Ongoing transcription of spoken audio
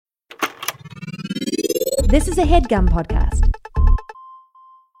This is a HeadGum podcast.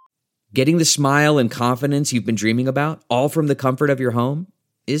 Getting the smile and confidence you've been dreaming about, all from the comfort of your home,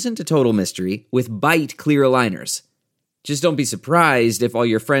 isn't a total mystery with Byte clear aligners. Just don't be surprised if all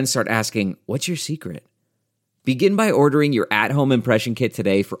your friends start asking, "What's your secret?" Begin by ordering your at-home impression kit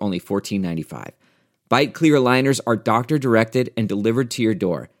today for only $14.95. Byte clear aligners are doctor-directed and delivered to your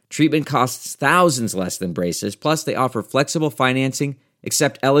door. Treatment costs thousands less than braces, plus they offer flexible financing,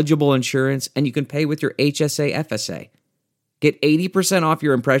 accept eligible insurance, and you can pay with your HSA FSA. Get 80% off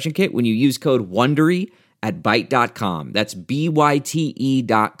your impression kit when you use code WONDERY at Byte.com. That's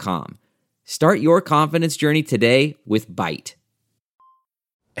BYTE.com. Start your confidence journey today with Byte.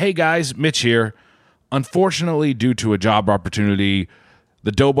 Hey guys, Mitch here. Unfortunately, due to a job opportunity,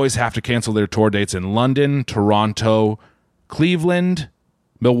 the Doughboys have to cancel their tour dates in London, Toronto, Cleveland,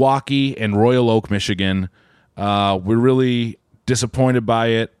 Milwaukee, and Royal Oak, Michigan. We're really disappointed by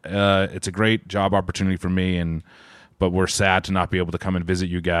it. It's a great job opportunity for me, but we're sad to not be able to come and visit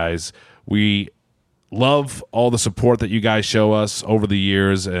you guys. We love all the support that you guys show us over the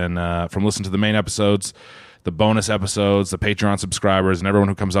years, and from listening to the main episodes, the bonus episodes, the Patreon subscribers, and everyone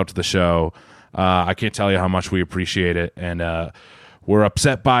who comes out to the show. I can't tell you how much we appreciate it, and we're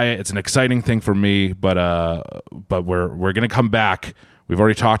upset by it. It's an exciting thing for me, but we're going to come back. We've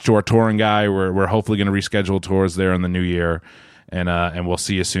already talked to our touring guy. We're hopefully going to reschedule tours there in the new year, and we'll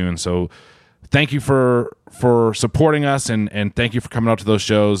see you soon. So thank you for supporting us, and thank you for coming out to those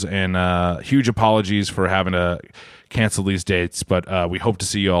shows, and huge apologies for having to cancel these dates, but we hope to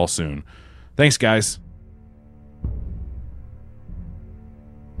see you all soon. Thanks, guys.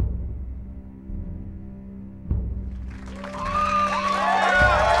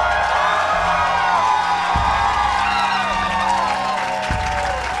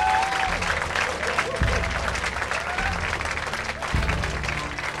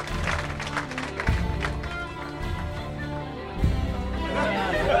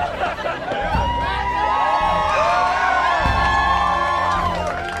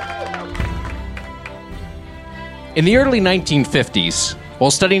 In the early 1950s,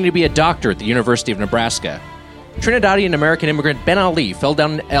 while studying to be a doctor at the University of Nebraska, Trinidadian-American immigrant Ben Ali fell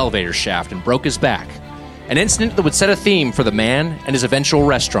down an elevator shaft and broke his back, an incident that would set a theme for the man and his eventual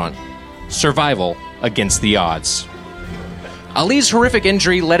restaurant, survival against the odds. Ali's horrific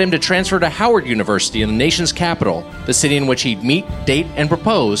injury led him to transfer to Howard University in the nation's capital, the city in which he'd meet, date, and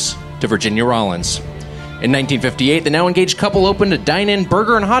propose to Virginia Rollins. In 1958, the now engaged couple opened a dine-in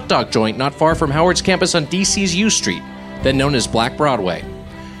burger and hot dog joint not far from Howard's campus on DC's U Street, then known as Black Broadway.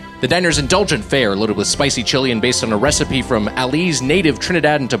 The diner's indulgent fare, loaded with spicy chili and based on a recipe from Ali's native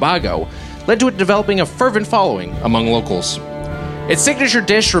Trinidad and Tobago, led to it developing a fervent following among locals. Its signature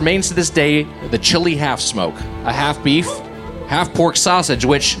dish remains to this day the chili half-smoke, a half-beef, half-pork sausage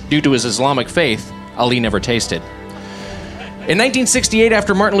which, due to his Islamic faith, Ali never tasted. In 1968,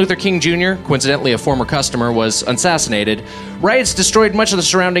 after Martin Luther King Jr., coincidentally a former customer, was assassinated, riots destroyed much of the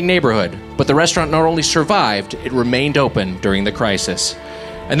surrounding neighborhood, but the restaurant not only survived, it remained open during the crisis.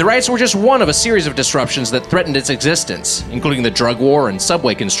 And the riots were just one of a series of disruptions that threatened its existence, including the drug war and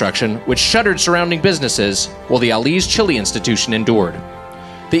subway construction, which shuttered surrounding businesses, while the Ali's Chili Institution endured.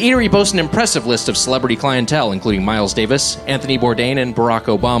 The eatery boasts an impressive list of celebrity clientele, including Miles Davis, Anthony Bourdain, and Barack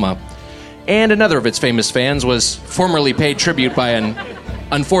Obama. And another of its famous fans was formerly paid tribute by an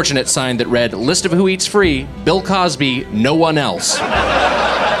unfortunate sign that read, "List of who eats free, Bill Cosby, no one else."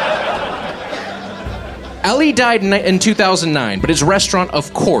 Ali died in 2009, but his restaurant,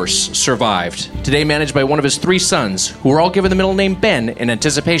 of course, survived. Today managed by one of his three sons, who were all given the middle name Ben in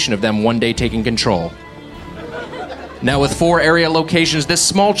anticipation of them one day taking control. Now with 4 area locations, this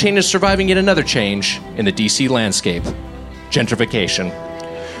small chain is surviving yet another change in the DC landscape: gentrification.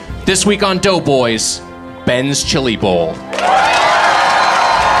 This week on Doughboys, Ben's Chili Bowl.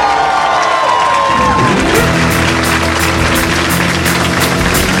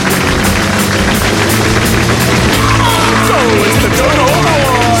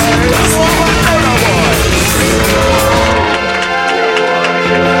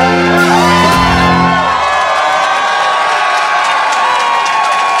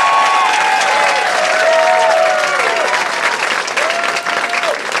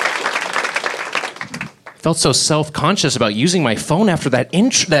 Felt so self-conscious about using my phone after that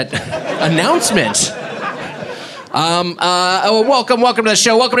announcement. Welcome to the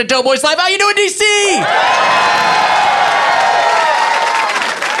show. Welcome to Doughboys Live. How you doing, DC?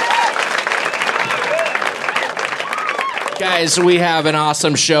 Guys, we have an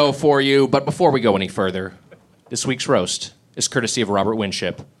awesome show for you, but before we go any further, this week's roast is courtesy of Robert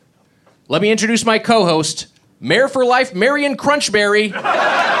Winship. Let me introduce my co-host, Mayor for Life, Marion Crunchberry.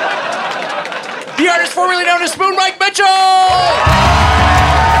 the artist formerly known as Spoon Mike Mitchell!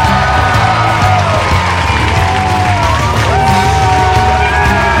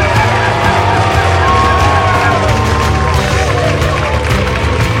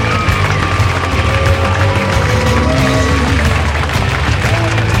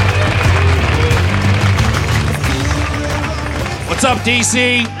 What's up,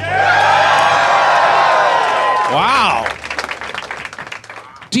 DC? Wow.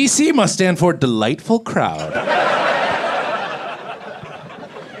 DC must stand for delightful crowd.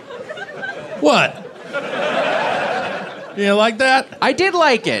 What? You like that? I did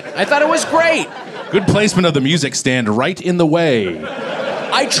like it. I thought it was great. Good placement of the music stand right in the way.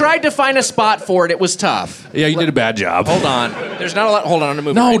 I tried to find a spot for it. It was tough. Yeah, you did a bad job. Hold on. There's not a lot. Hold on. I'm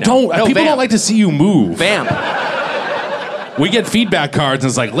moving. No, right now. don't. No, People vamp. don't like to see you move. Vamp. We get feedback cards and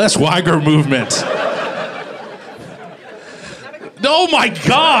it's like, less Weiger movement. Oh my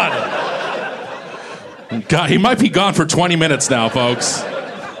God! God, he might be gone for 20 minutes now, folks.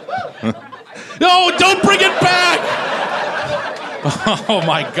 No, don't bring it back! Oh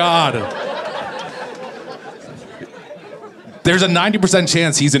my God. There's a 90%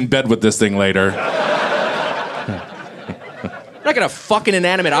 chance he's in bed with this thing later. I'm not gonna fuck an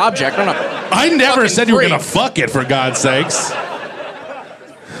inanimate object. I'm not. I never said you were freak. gonna fuck it, for God's sakes.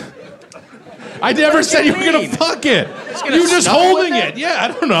 I never said you were gonna fuck it. You were just holding it. Yeah, I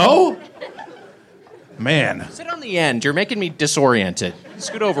don't know. Man. Sit on the end. You're making me disoriented.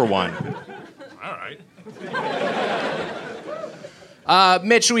 Scoot over one. All right.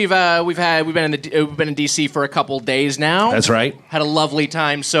 Mitch, we've been in DC for a couple days now. That's right. Had a lovely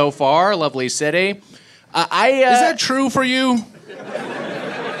time so far. Lovely city. Is that true for you?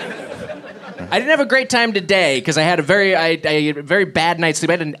 I didn't have a great time today because I had a very bad night's sleep.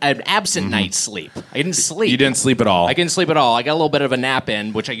 I had an absent night's sleep. I didn't sleep. You didn't sleep at all. I didn't sleep at all. I got a little bit of a nap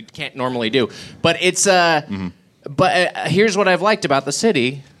in, which I can't normally do. But it's here's what I've liked about the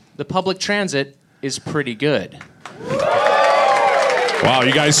city: the public transit is pretty good. Wow,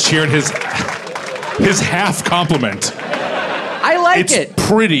 you guys cheered his half compliment. I like it. It's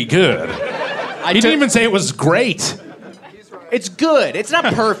pretty good. He didn't even say it was great. It's good. It's not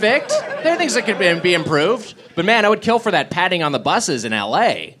perfect. There are things that could be improved. But man, I would kill for that padding on the buses in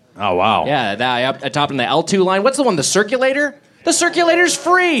L.A. Oh, wow. Yeah, I topped on the L2 line. What's the one? The circulator? The circulator's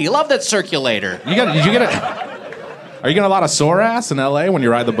free. Love that circulator. Are you getting a lot of sore ass in L.A. when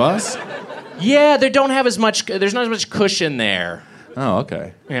you ride the bus? Yeah, there's not as much cushion there. Oh,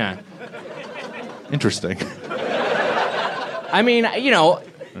 okay. Yeah. Interesting. I mean,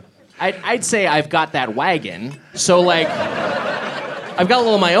 I'd say I've got that wagon. So, like, I've got a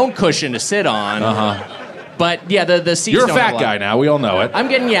little of my own cushion to sit on. Uh-huh. But, yeah, the seats You're a don't have fat guy now. We all know it. I'm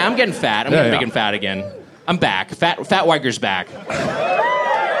getting fat. I'm getting big and fat again. I'm back. Fat Weiger's back.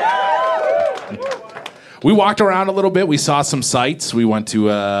 We walked around a little bit. We saw some sights. We went to,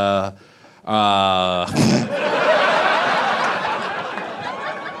 the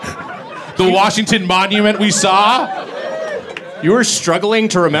Washington Monument we saw. You were struggling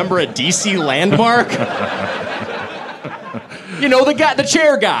to remember a DC landmark? The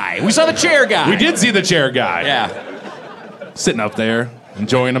chair guy. We saw the chair guy. We did see the chair guy. Yeah. Sitting up there,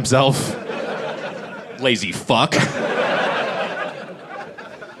 enjoying himself. Lazy fuck.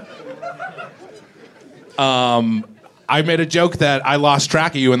 I made a joke that I lost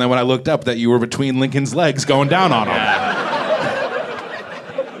track of you, and then when I looked up, that you were between Lincoln's legs going down on him.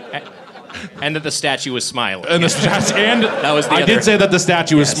 And that the statue was smiling. And that was I did say that the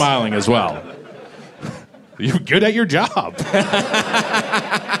statue was smiling as well. You're good at your job.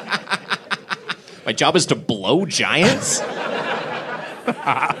 My job is to blow giants?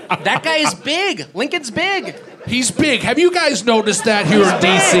 That guy is big. Lincoln's big. He's big. Have you guys noticed that here in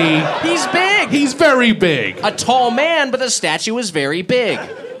D.C.? He's big. He's very big. A tall man, but the statue is very big.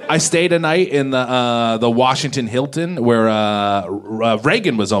 I stayed a night in the Washington Hilton where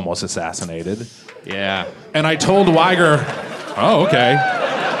Reagan was almost assassinated. Yeah. And I told Weiger, oh, okay.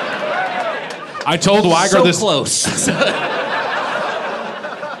 I told Weiger this. Close.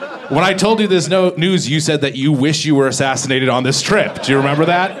 When I told you this news, you said that you wish you were assassinated on this trip. Do you remember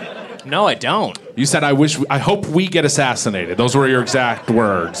that? No, I don't. You said, I hope we get assassinated. Those were your exact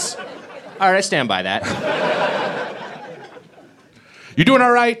words. All right, I stand by that. You doing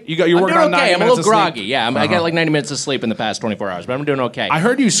all right? You're working on 90 minutes. I'm a little groggy. Sleep? Yeah, I got like 90 minutes of sleep in the past 24 hours, but I'm doing okay. I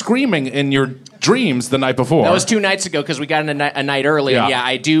heard you screaming in your dreams the night before. That was 2 nights ago because we got in a night early. Yeah. And yeah,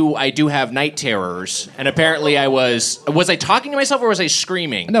 I do have night terrors, and apparently I was I talking to myself or was I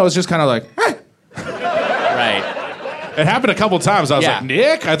screaming? No, it was just kind of like, Right. It happened a couple times. I was like,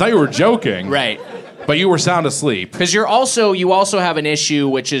 Nick, I thought you were joking. Right. But you were sound asleep. Because you also have an issue,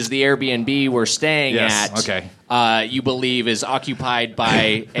 which is the Airbnb we're staying at. Okay. You believe is occupied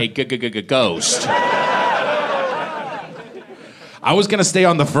by a ghost. I was going to stay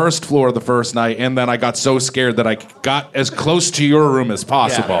on the first floor the first night, and then I got so scared that I got as close to your room as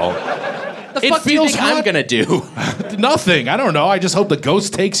possible. The fuck do you think I'm going to do? Nothing. I don't know. I just hope the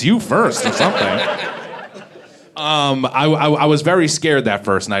ghost takes you first or something. I was very scared that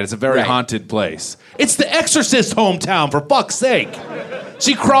first night. It's a very haunted place. It's the Exorcist hometown, for fuck's sake.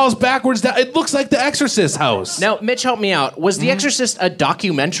 She crawls backwards down. It looks like the Exorcist house. Now, Mitch, help me out. Was The Exorcist a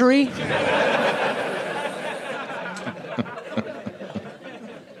documentary?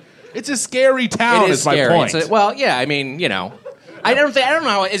 It's a scary town. It is my scary. point. I mean, you know, I don't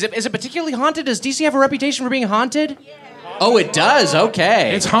know. Is it particularly haunted? Does DC have a reputation for being haunted? Yeah. Oh, it does.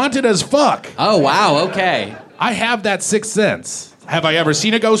 Okay. It's haunted as fuck. Oh wow. Okay. I have that sixth sense. Have I ever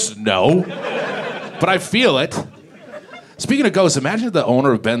seen a ghost? No. But I feel it. Speaking of ghosts, imagine if the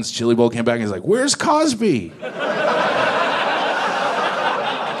owner of Ben's Chili Bowl came back and he's like, "Where's Cosby?"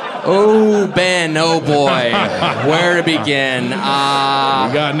 Oh, Ben, oh boy. Where to begin? We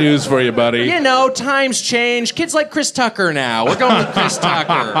got news for you, buddy. You know, times change. Kids like Chris Tucker now. We're going with Chris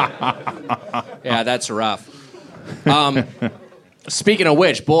Tucker. Yeah, that's rough. Speaking of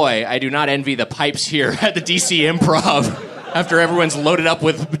which, boy, I do not envy the pipes here at the DC Improv after everyone's loaded up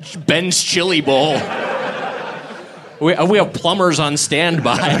with Ben's Chili Bowl. We have plumbers on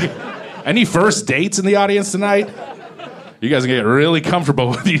standby. Any first dates in the audience tonight? You guys can get really comfortable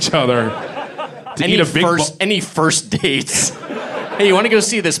with each other. Any first dates? Hey, you want to go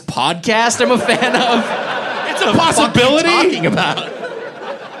see this podcast I'm a fan of? It's a possibility. What are you talking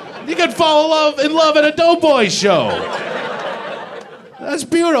about? You could fall in love at a Doughboy show. That's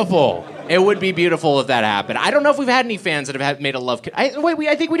beautiful. It would be beautiful if that happened. I don't know if we've had any fans that have made a love. I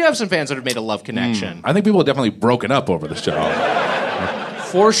think we do have some fans that have made a love connection. I think people have definitely broken up over the show.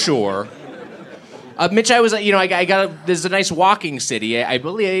 For sure. Mitch, there's a nice walking city. I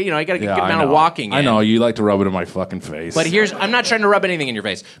believe, I got a good amount of walking in. I know, you like to rub it in my fucking face. But I'm not trying to rub anything in your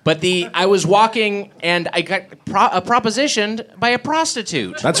face. But I was walking and I got propositioned by a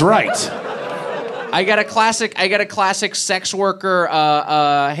prostitute. That's right. I got a classic sex worker,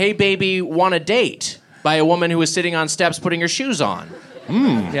 hey baby, want a date? By a woman who was sitting on steps putting her shoes on.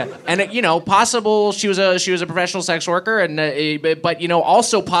 Yeah, and possible she was a professional sex worker, and but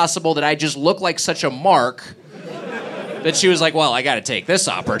also possible that I just look like such a mark that she was like, well, I got to take this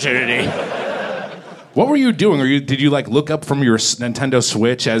opportunity. What were you doing? Did you look up from your Nintendo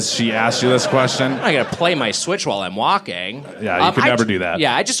Switch as she asked you this question? I got to play my Switch while I'm walking. Yeah, you could never do that.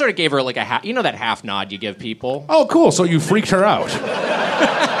 Yeah, I just sort of gave her like that half nod you give people. Oh, cool. So you freaked her out.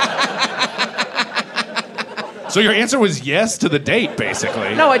 So your answer was yes to the date,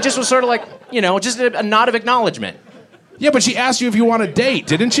 basically. No, I just was sort of like, just a nod of acknowledgement. Yeah, but she asked you if you want a date,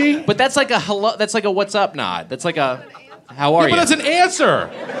 didn't she? But that's like a hello. That's like a what's up nod. That's like a how are you? But that's an answer.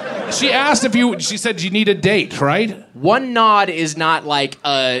 She asked she said you need a date, right? One nod is not like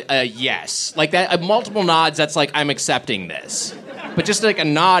a yes. Like that, multiple nods, that's like, I'm accepting this. But just like a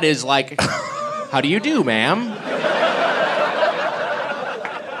nod is like, how do you do, ma'am?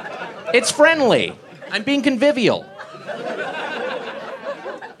 It's friendly. I'm being convivial.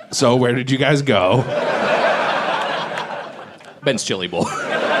 So where did you guys go? Ben's Chili Bowl.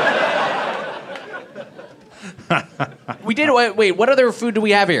 We did. Wait, what other food do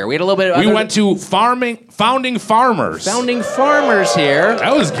we have here? We had a little bit. We went to Founding Farmers. Founding Farmers here.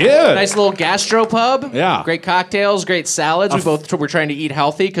 That was good. Nice little gastropub. Yeah. Great cocktails, great salads. We both were trying to eat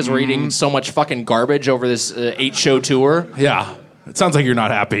healthy because we're eating so much fucking garbage over this 8-show tour. Yeah. It sounds like you're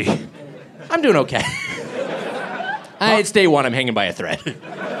not happy. I'm doing okay. It's day one. I'm hanging by a thread.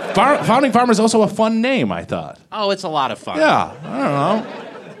 Founding Farmers is also a fun name, I thought. Oh, it's a lot of fun. Yeah. I don't know.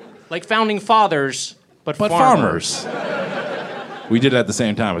 Like Founding Fathers, but farmers. We did it at the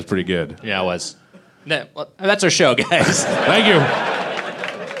same time. It was pretty good. Yeah, it was. That's our show, guys. Thank you.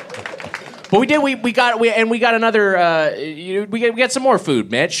 But we did. We got another. We got some more food,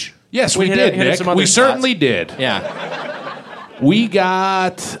 Mitch. Yes, we did, Nick. We certainly did. Yeah. We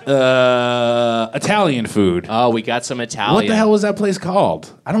got Italian food. Oh, we got some Italian. What the hell was that place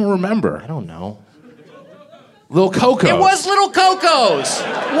called? I don't remember. I don't know. Little Coco's. It was Little Coco's.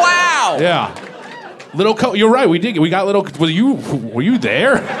 Wow. Yeah. Little Coco. You're right. We did. We got Little. Were you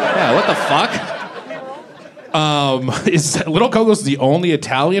there? Yeah. What the fuck? Is Little Coco's the only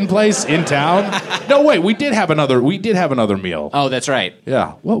Italian place in town? No, wait. We did have another meal. Oh, that's right.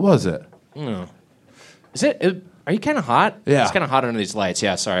 Yeah. What was it? Is it? Are you kind of hot? Yeah. It's kind of hot under these lights.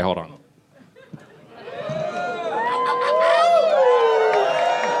 Yeah. Sorry. Hold on.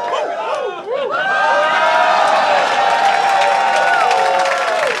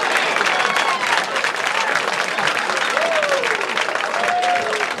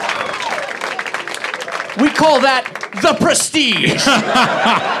 call that the prestige.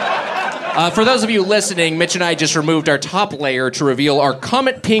 For those of you listening, Mitch and I just removed our top layer to reveal our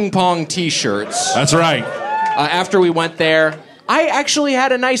Comet Ping Pong t-shirts. That's right. After we went there, I actually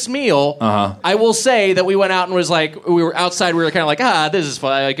had a nice meal. I will say that we went out and was like, we were outside, we were kind of like, this is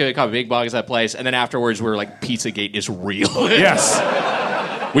fun. Like, Comet Ping Pong is that place. And then afterwards, we were like, Pizzagate is real. Yes.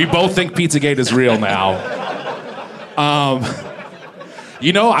 We both think Pizzagate is real now.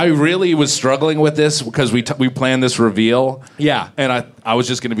 I really was struggling with this because we planned this reveal. Yeah. And I was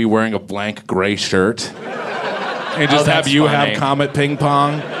just going to be wearing a blank gray shirt. And just have you funny. have Comet Ping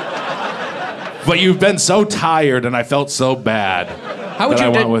Pong. But you've been so tired, and I felt so bad. How would that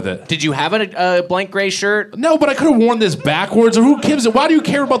you I went with it? Did you have a blank gray shirt? No, but I could have worn this backwards. Or who gives it? Why do you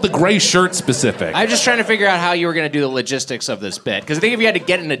care about the gray shirt specific? I'm just trying to figure out how you were going to do the logistics of this bit. Because I think if you had to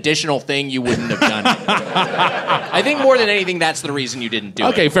get an additional thing, you wouldn't have done it. I think more than anything, that's the reason you didn't do it.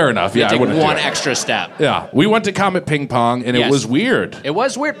 Okay, fair enough. You Yeah, I take wouldn't one do it. extra step. Yeah, we went to Comet Ping Pong, and Yes. it was weird. It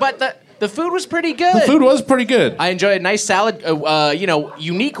was weird, but the food was pretty good. The food was pretty good. I enjoyed a nice salad,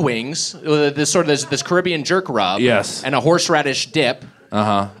 unique wings, this Caribbean jerk rub, Yes. and a horseradish dip.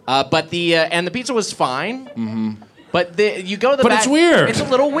 But the pizza was fine. Mm-hmm. But you go to the But back, it's weird. It's a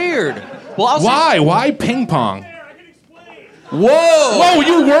little weird. Well, Why? Why ping pong? Whoa! Whoa!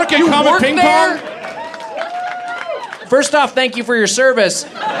 You work at Comet work Ping there? Pong? First off, thank you for your service.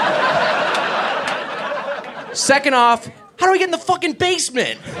 Second off, how do we get in the fucking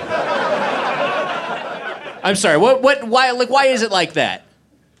basement? I'm sorry. Why is it like that?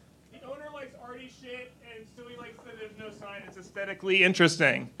 The owner likes arty shit, and Stewie likes that there's no sign. It's aesthetically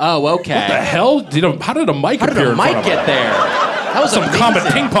interesting. Oh, okay. What the hell? How did a mic How did appear the in front mic of get him? there? That was Some amazing.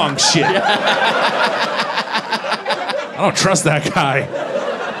 Comet Ping Pong shit. I don't trust that guy.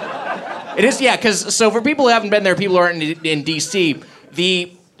 It is, yeah, because for people who haven't been there, people who aren't in D.C.,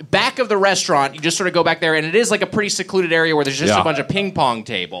 the back of the restaurant, you just sort of go back there, and it is like a pretty secluded area where there's just a bunch of ping pong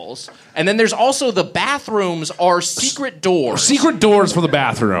tables. And then there's also the bathrooms are secret doors. Secret doors for the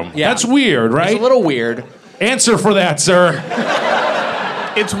bathroom. Yeah. That's weird, right? It's a little weird. Answer for that, sir.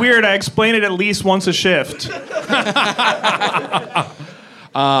 It's weird. I explain it at least once a shift.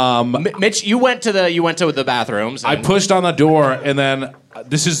 Mitch, you went to the bathrooms. I pushed on the door, and then,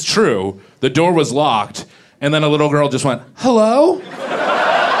 this is true, the door was locked, and then a little girl just went, hello?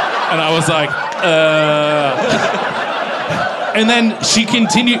 And I was like, And then she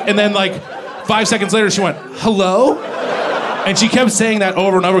continued, and then like 5 seconds later, she went, hello? And she kept saying that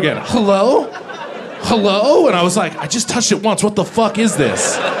over and over again, hello? Hello? And I was like, I just touched it once, what the fuck is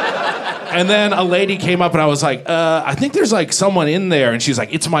this? And then a lady came up, and I was like, I think there's like someone in there, and she's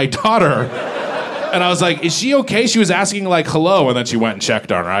like, it's my daughter. And I was like, is she okay? She was asking like, hello, and then she went and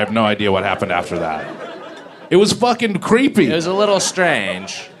checked on her. I have no idea what happened after that. It was fucking creepy. It was a little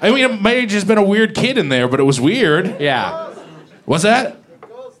strange. I mean, it may have just been a weird kid in there, but it was weird. Yeah. What's that?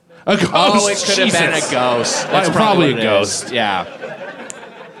 A ghost. Oh, it could have been Jesus. a ghost. Well, That's probably what a it ghost. is. Yeah.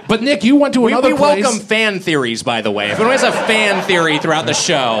 But Nick, you went to We another place. welcome fan theories, by the way. If anyone has a fan theory throughout the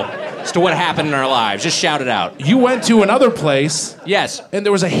show as to what happened in our lives, just shout it out. You went to another place, Yes. and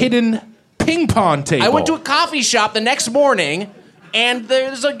there was a hidden ping pong table. I went to a coffee shop the next morning, and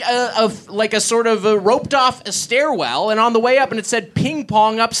there's a sort of a roped off stairwell, and on the way up, and it said ping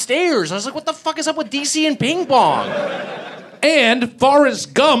pong upstairs. I was like, what the fuck is up with DC and ping pong? And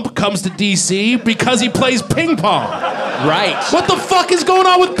Forrest Gump comes to D.C. because he plays ping pong. Right. What the fuck is going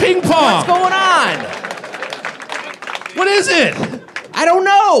on with ping pong? What's going on? What is it? I don't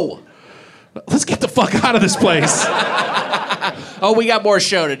know. Let's get the fuck out of this place. Oh, we got more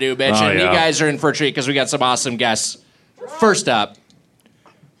show to do, bitch, Oh, and you yeah. guys are in for a treat because we got some awesome guests. First up,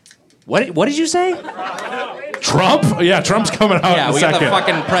 what did you say? Trump? Yeah, Trump's coming out Yeah, in a we second. got the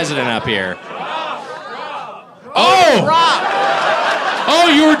fucking president up here. Oh! Rob, Oh,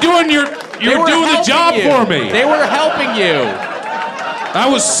 you were doing they were doing the helping job you. for me. They were helping you. I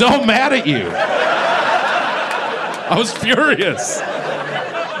was so mad at you. I was furious.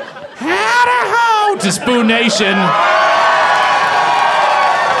 Howdy-ho to Spoon Nation.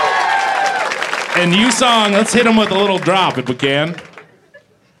 And you song, let's hit him with a little drop if we can.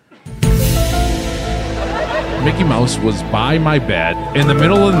 Mickey Mouse was by my bed in the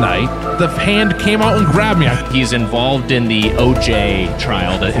middle of the night. The hand came out and grabbed me. He's involved in the OJ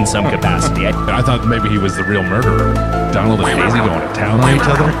trial in some capacity. I thought maybe he was the real murderer. Donald and Daisy going to town on each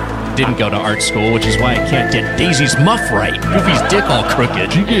other. Didn't go to art school, which is why I can't get Daisy's muff right. Goofy's dick all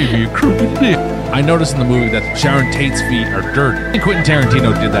crooked. She gave me a crooked dick. I noticed in the movie that Sharon Tate's feet are dirty. And Quentin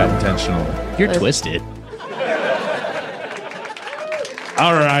Tarantino did that intentionally. You're twisted.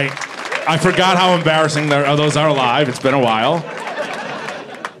 All right. I forgot how embarrassing those are live. It's been a while.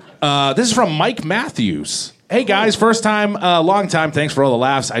 This is from Mike Matthews. Hey guys, first time, long time. Thanks for all the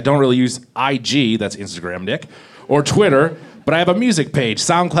laughs. I don't really use IG, that's Instagram, Nick, or Twitter, but I have a music page,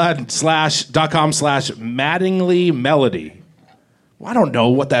 SoundCloud.com/Mattingly Melody. Well, I don't know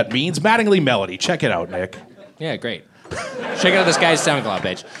what that means. Mattingly Melody. Check it out, Nick. Yeah, great. Check out this guy's SoundCloud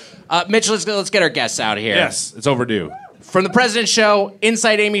page. Mitch, let's get our guests out of here. Yes, it's overdue. From The President's Show,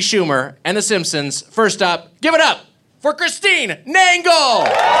 Inside Amy Schumer, and The Simpsons, first up, give it up for Christine Nangle!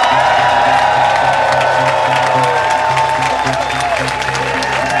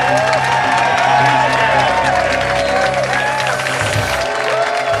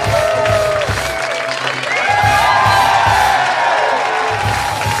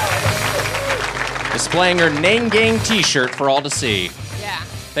 Displaying her Nangang t-shirt for all to see. Yeah.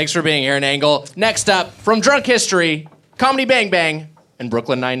 Thanks for being here, Nangle. Next up, from Drunk History, Comedy Bang Bang, and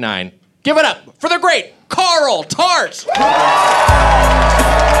Brooklyn Nine-Nine. Give it up for the great Carl Tart! All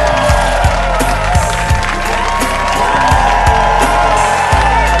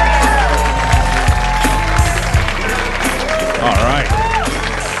right.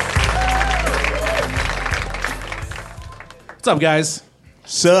 What's up, guys?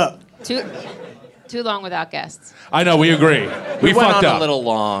 Sup? Too long without guests. I know, we agree. We went fucked on up. a little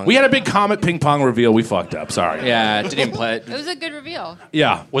long. We had a big Comet ping pong reveal. We fucked up. Sorry. Yeah, didn't even play It was a good reveal.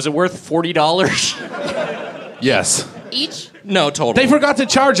 Yeah. Was it worth $40? Yes. Each? No, total. They forgot to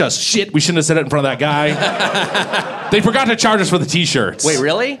charge us. Shit, we shouldn't have said it in front of that guy. They forgot to charge us for the t-shirts. Wait,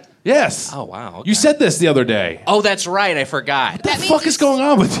 really? Yes. Oh, wow. Okay. You said this the other day. Oh, that's right. I forgot. What the fuck is going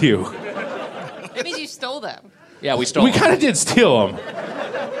on with you? That means you stole them. Yeah, we stole We them. kind of did steal them.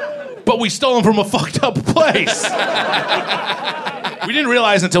 But we stole them from a fucked up place. We didn't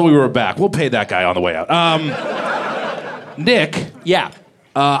realize until we were back. We'll pay that guy on the way out. Nick. Yeah.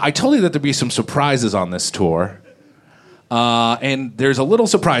 I told you that there'd be some surprises on this tour. And there's a little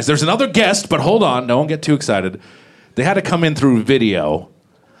surprise. There's another guest, but hold on. No one get too excited. They had to come in through video.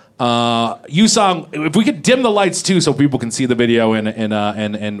 You saw, if we could dim the lights too so people can see the video,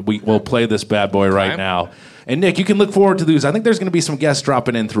 and we'll play this bad boy right now. And Nick, you can look forward to these. I think there's going to be some guests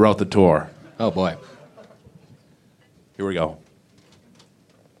dropping in throughout the tour. Oh, boy. Here we go.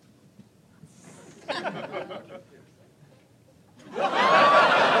 Hi,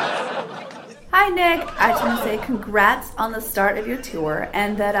 Nick. I just want to say congrats on the start of your tour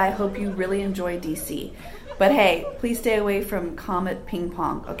and that I hope you really enjoy DC. But hey, please stay away from Comet Ping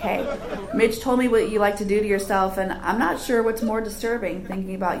Pong, okay? Mitch told me what you like to do to yourself, and I'm not sure what's more disturbing,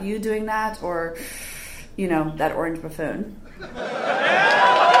 thinking about you doing that or, you know, that orange buffoon.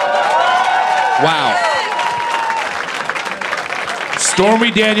 Wow.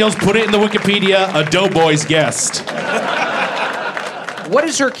 Stormy Daniels put it in the Wikipedia, a Doughboys guest. What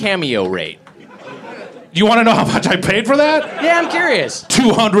is her cameo rate? You want to know how much I paid for that? Yeah, I'm curious.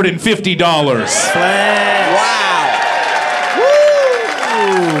 $250. Wow.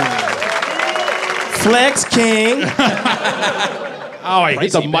 Flex King. Oh, I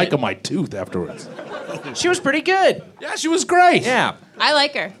hit the Crazy mic bit. on my tooth afterwards. She was pretty good. Yeah, she was great. Yeah. I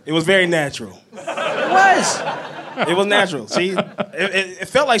like her. It was very natural. It was. It was natural. It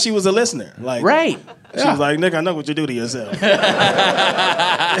felt like she was a listener. Like, Right. She was like, Nick, I know what you do to yourself.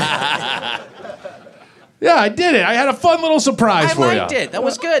 Yeah, I did it. I had a fun little surprise I for you. liked it. That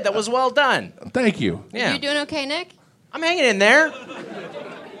was good. That was well done. Thank you. Yeah. You doing okay, Nick? I'm hanging in there.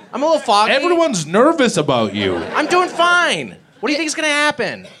 I'm a little foggy. Everyone's nervous about you. I'm doing fine. What do you think is going to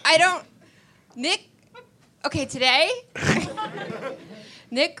happen? I don't... Nick... Okay, today...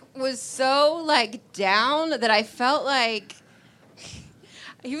 Nick was so, like, down that I felt like...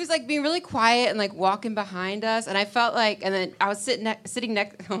 He was, like, being really quiet and, like, walking behind us. And I felt like... And then I was sitting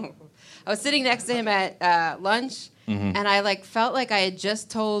next... I was sitting next to him at lunch, and I like felt like I had just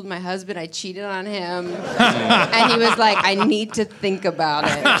told my husband I cheated on him, and he was like, "I need to think about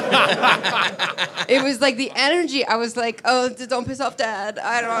it." It was like the energy. I was like, "Oh, don't piss off, Dad."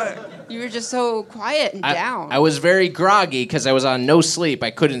 I don't. You were just so quiet and down. I was very groggy because I was on no sleep.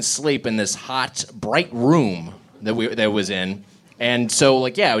 I couldn't sleep in this hot, bright room that I was in. And so,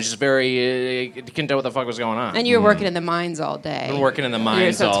 like, yeah, I was just very, couldn't tell what the fuck was going on. And you were working in the mines all day. Been working in the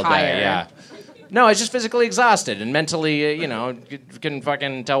mines so all tired. day, yeah. No, I was just physically exhausted and mentally, couldn't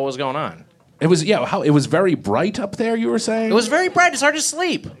fucking tell what was going on. It was it was very bright up there, you were saying? It was very bright. It's hard to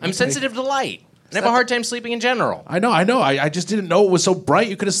sleep. I'm sensitive to light. And I have a hard time sleeping in general. I know. I just didn't know it was so bright.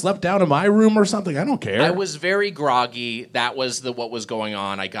 You could have slept down in my room or something. I don't care. I was very groggy. That was what was going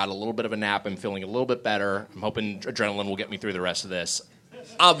on. I got a little bit of a nap. I'm feeling a little bit better. I'm hoping adrenaline will get me through the rest of this.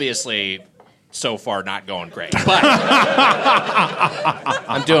 Obviously, so far not going great, but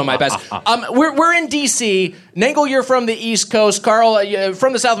I'm doing my best. We're in D.C. Nangle, you're from the East Coast. Carl,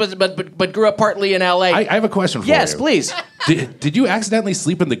 from the Southwest, but grew up partly in L.A. I have a question for you. Yes, please. Did you accidentally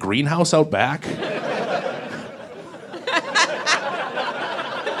sleep in the greenhouse out back?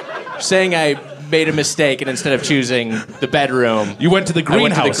 Saying I made a mistake, and instead of choosing the bedroom, You went to the I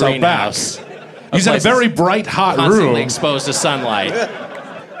went greenhouse, to the out back. greenhouse. You said a very bright, hot Constantly room. exposed to sunlight.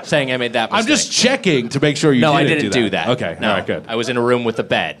 Saying I made that mistake. I'm just checking to make sure you No, didn't I didn't do that. Okay, No, all right, good. I was in a room with a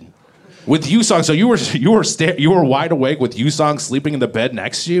bed. With Yusong, so you were wide awake with Yusong sleeping in the bed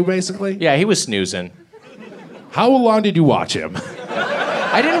next to you, basically? Yeah, he was snoozing. How long did you watch him?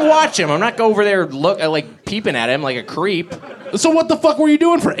 I didn't watch him. I'm not go over there peeping at him like a creep. So what the fuck were you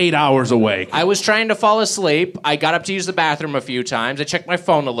doing for 8 hours awake? I was trying to fall asleep. I got up to use the bathroom a few times. I checked my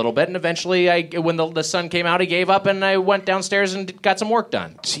phone a little bit, and eventually, when the sun came out, I gave up, and I went downstairs and got some work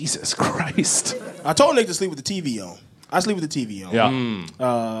done. Jesus Christ. I told Nick to sleep with the TV on. I sleep with the TV on.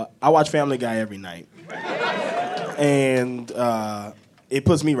 Yeah. I watch Family Guy every night. And it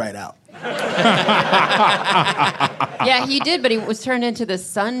puts me right out. Yeah, he did, but he was turned into the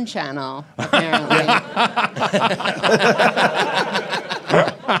Sun Channel, apparently.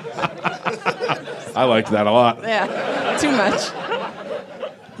 I liked that a lot. Yeah, too much.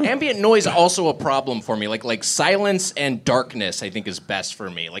 Ambient noise also a problem for me. Like silence and darkness, I think is best for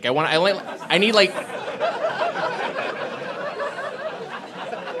me. Like I need like.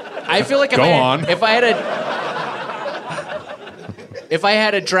 I feel like if I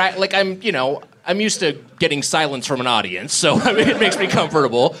had a drag, like I'm used to getting silence from an audience, so I mean, it makes me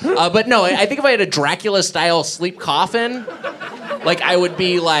comfortable. But no, I think if I had a Dracula-style sleep coffin, like I would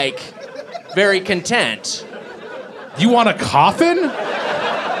be like very content. You want a coffin?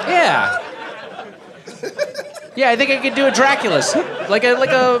 Yeah. Yeah, I think I could do a Dracula, like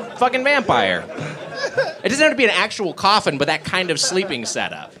a fucking vampire. It doesn't have to be an actual coffin, but that kind of sleeping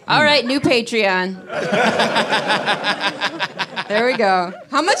setup. All right, new Patreon. There we go.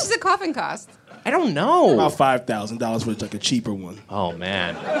 How much does a coffin cost? I don't know. About $5,000 for like a cheaper one. Oh,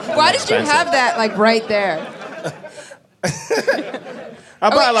 man. Why did you have that like right there? I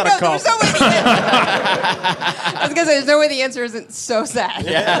buy a lot of coffee. I was gonna say, there's no way the answer isn't so sad.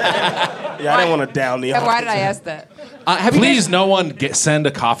 Yeah, I didn't want to down the. Why did I ask that? Please, no one send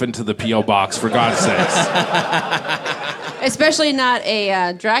a coffin to the P.O. box, for God's sakes. Especially not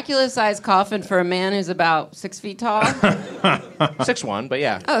a Dracula-sized coffin for a man who's about 6 feet tall. 6'1", but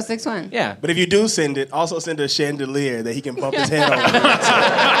yeah. Oh, 6'1". Yeah. But if you do send it, also send a chandelier that he can bump his head on.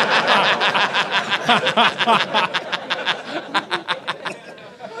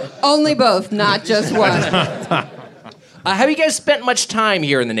 Only both, not just one. Have you guys spent much time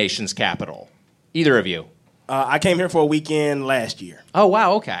here in the nation's capital? Either of you? I came here for a weekend last year. Oh,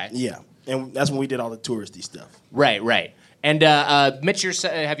 wow, okay. Yeah, and that's when we did all the touristy stuff. Right. And Mitch,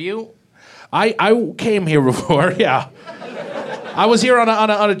 have you? I came here before, yeah. I was here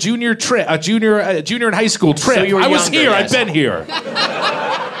on a junior trip, a junior in high school trip. So you were I was younger, here. yes. I've been here.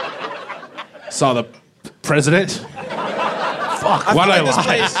 Saw the president. Fuck. Why did I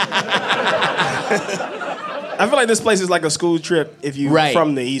lie? I feel like this place is like a school trip if you're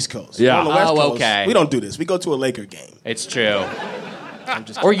from the East Coast. Yeah. On the West Coast, okay. we don't do this. We go to a Laker game. It's true.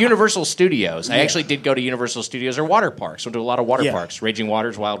 Or Universal Studios. I actually did go to Universal Studios or water parks. Went to a lot of water parks. Raging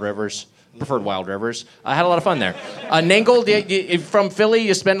Waters, Wild Rivers. Preferred Wild Rivers. I had a lot of fun there. Nangle, from Philly,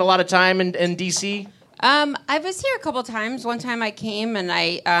 you spend a lot of time in D.C.? I was here a couple times. One time I came and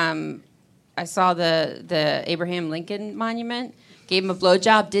I saw the Abraham Lincoln Monument. Gave him a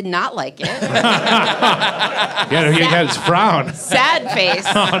blowjob, did not like it. Yeah, he had his frown. Sad face.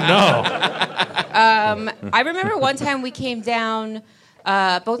 Oh, no. I remember one time we came down,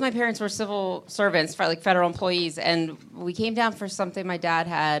 both my parents were civil servants, like federal employees, and we came down for something my dad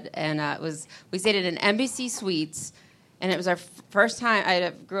had, and we stayed at an Embassy Suites, and it was our first time.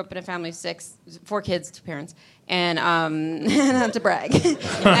 I grew up in a family of 4 kids, 2 parents, and not to brag.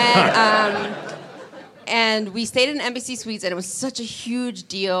 And we stayed in Embassy Suites, and it was such a huge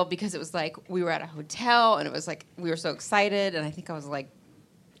deal because it was like we were at a hotel, and it was like we were so excited, and I think I was like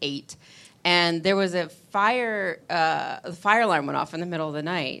 8. And there was a fire, the fire alarm went off in the middle of the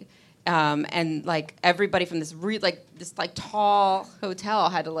night. And like everybody from this tall hotel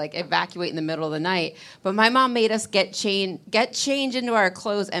had to like evacuate in the middle of the night. But my mom made us get change into our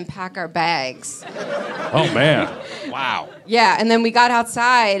clothes and pack our bags. Oh, man. Wow. Yeah, and then we got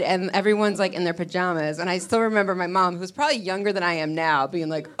outside and everyone's like in their pajamas. And I still remember my mom, who's probably younger than I am now, being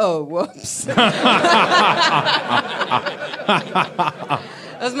like, oh, whoops. That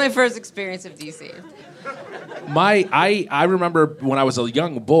was my first experience of DC. I remember when I was a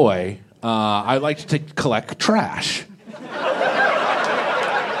young boy, I like to collect trash.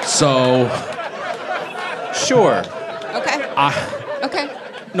 So, Sure. Okay. Okay.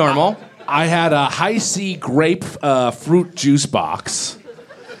 Normal. I had a high C grape fruit juice box,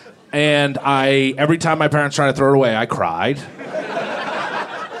 and every time my parents tried to throw it away, I cried.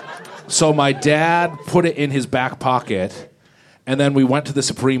 So my dad put it in his back pocket, and then we went to the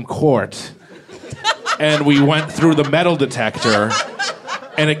Supreme Court, and we went through the metal detector,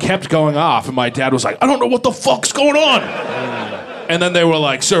 and it kept going off, and my dad was like, I don't know what the fuck's going on. And then they were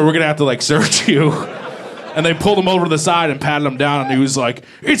like, sir, we're gonna have to like search you. And they pulled him over to the side and patted him down, and he was like,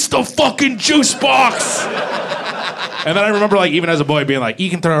 it's the fucking juice box! And then I remember, like, even as a boy being like, you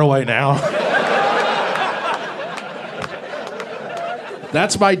can throw it away now.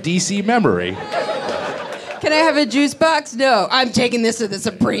 That's my DC memory. Can I have a juice box? No, I'm taking this to the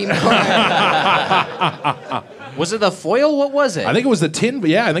Supreme Court. Was it the foil? What was it? I think it was the tin,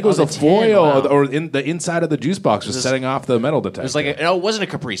 yeah, I think it was the the tin, foil, wow. or in the inside of the juice box was setting off the metal detector. It was like no, it wasn't a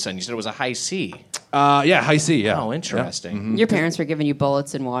Capri Sun. You said it was a high C. Yeah, high C, yeah. Oh, interesting. Yeah. Mm-hmm. Your parents were giving you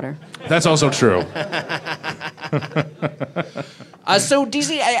bullets and water. That's also true. So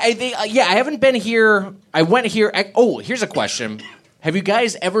DC, I think, yeah, I haven't been here. I went here. Here's a question: have you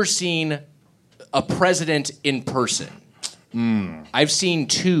guys ever seen a president in person? I've seen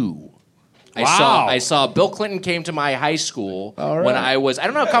two. Wow. I saw Bill Clinton came to my high school All when right. I was, I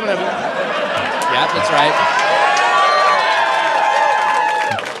don't know, coming up. Yeah, that's right.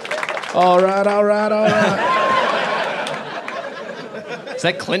 All right. Is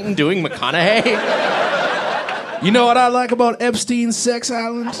that Clinton doing McConaughey? You know what I like about Epstein's sex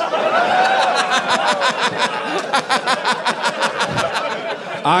island?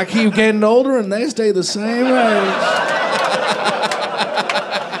 I keep getting older and they stay the same age.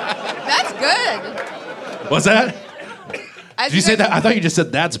 That's good. What's that? Did you say that? I thought you just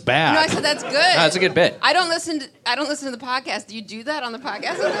said that's bad. No, I said that's good. That's a good bit. I don't listen to the podcast. Do you do that on the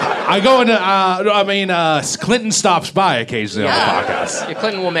podcast? I go into. Clinton stops by occasionally on the podcast. Yeah,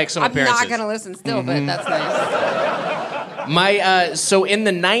 Clinton will make some I'm appearances. not gonna listen still, but that's nice. So in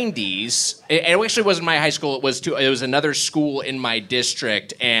the 90s, it actually wasn't my high school. It was another school in my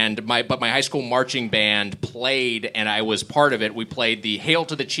district, and my high school marching band played, and I was part of it. We played the "Hail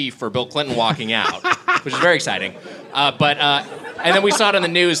to the Chief" for Bill Clinton walking out, which is very exciting. And then we saw it on the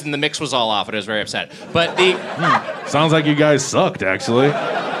news, and the mix was all off, and I was very upset. But Sounds like you guys sucked, actually.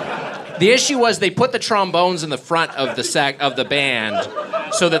 the issue was they put the trombones in the front of the band,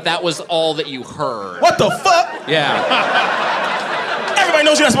 so that was all that you heard. What the fuck? Yeah. Everybody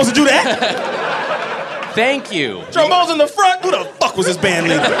knows you're not supposed to do that. Thank you. Trombones in the front. Who the fuck was this band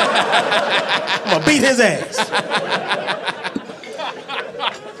leader? I'm gonna beat his ass.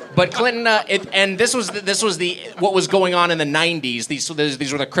 But Clinton, and this was what was going on in the 90s. These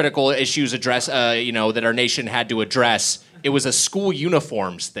were the critical issues that our nation had to address. It was a school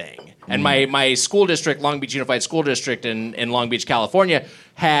uniforms thing. And my school district, Long Beach Unified School District in Long Beach, California,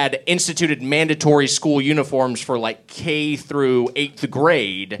 had instituted mandatory school uniforms for like K through 8th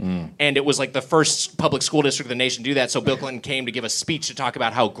grade. And it was like the first public school district in the nation to do that. So Bill Clinton came to give a speech to talk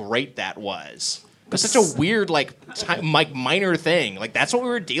about how great that was. It was such a weird, minor thing. Like, that's what we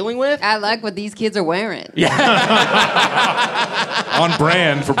were dealing with? I like what these kids are wearing. On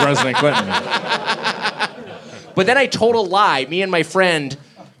brand for President Clinton. But then I told a lie. Me and my friend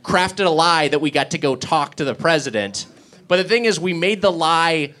crafted a lie that we got to go talk to the president. But the thing is, we made the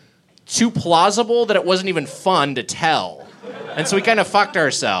lie too plausible that it wasn't even fun to tell. And so we kind of fucked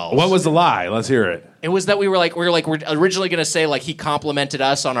ourselves. What was the lie? Let's hear it. It was that we're originally gonna say like he complimented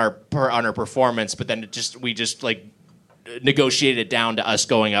us on our performance, but then we just negotiated it down to us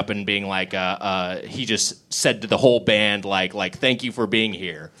going up and being like he just said to the whole band like thank you for being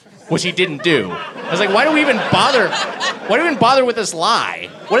here, which he didn't do. I was like, why do we even bother? Why do we even bother with this lie?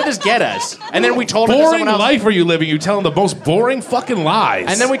 What did this get us? And then we told him to Boring someone else. life are you living? You telling the most boring fucking lies.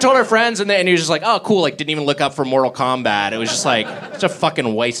 And then we told our friends, and he was just like, oh, cool, like, didn't even look up for Mortal Kombat. It was just like, such a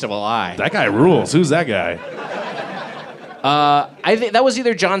fucking waste of a lie. That guy rules. Who's that guy? I think that was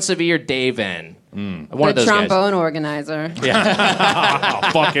either John Savy or Dave N. One of those trombone organizer. Oh,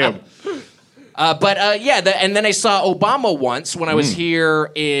 fuck him. And then I saw Obama once when I was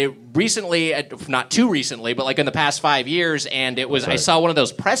here recently, not too recently, but like in the past 5 years, and I saw one of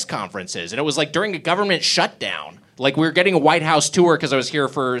those press conferences, and it was like during a government shutdown. Like we were getting a White House tour because I was here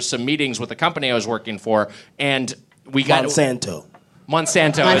for some meetings with the company I was working for, and we got Monsanto.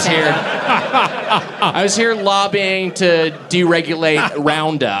 I was here lobbying to deregulate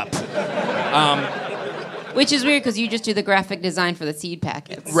Roundup. Which is weird because you just do the graphic design for the seed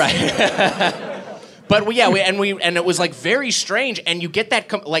packets. Right. But yeah, and it was like very strange, and you get that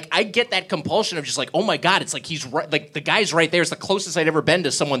I get that compulsion of just like, oh my god, it's like he's right, like the guy's right there. It's the closest I'd ever been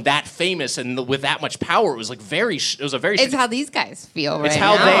to someone that famous and with that much power. It was like It's how these guys feel right It's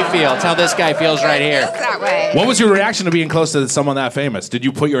how now. they feel. It's how this guy feels right here. Feels that way. What was your reaction to being close to someone that famous? Did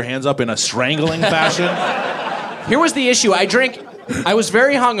you put your hands up in a strangling fashion? Here was the issue. I was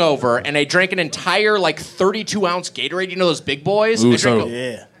very hungover, and I drank an entire, 32-ounce Gatorade. You know those big boys? Ooh, I drank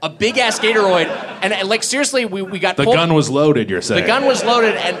Yeah. a big-ass Gatorade. And, seriously, we got The pulled. gun was loaded, you're saying. The gun was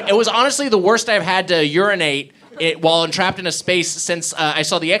loaded, and it was honestly the worst I've had to urinate while trapped in a space since I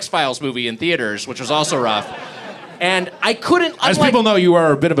saw the X-Files movie in theaters, which was also rough. And I couldn't... As people know, you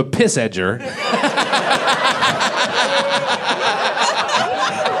are a bit of a piss edger.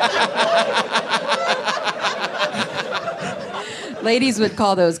 Ladies would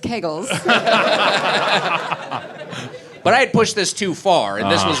call those kegels. But I had pushed this too far, and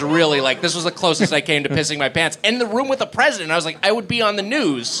this was really this was the closest I came to pissing my pants. In the room with the president, I was like, I would be on the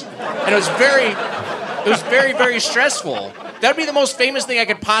news, and it was very, very stressful. That'd be the most famous thing I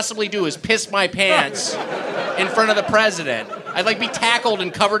could possibly do is piss my pants in front of the president. I'd be tackled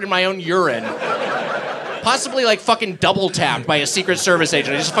and covered in my own urine. Possibly fucking double tapped by a Secret Service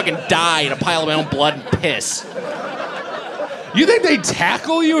agent. I just fucking die in a pile of my own blood and piss. You think they'd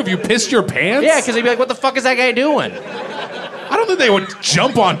tackle you if you pissed your pants? Yeah, because they'd be like, what the fuck is that guy doing? I don't think they would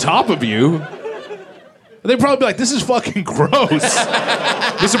jump on top of you. They'd probably be like, this is fucking gross.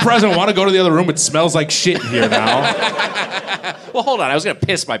 Mr. President, want to go to the other room? It smells like shit in here now. Well, hold on. I was going to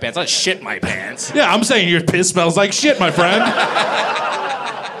piss my pants, not shit my pants. Yeah, I'm saying your piss smells like shit, my friend.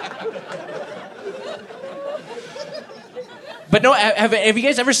 But no, have you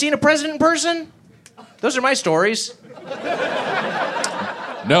guys ever seen a president in person? Those are my stories.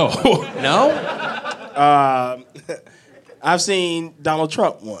 No. No? I've seen Donald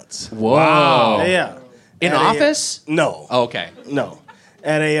Trump once. Whoa. Yeah. In At office? No. Oh, okay. No.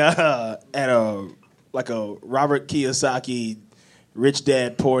 At a Robert Kiyosaki Rich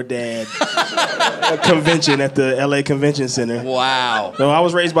Dad Poor Dad convention at the LA Convention Center. Wow. So I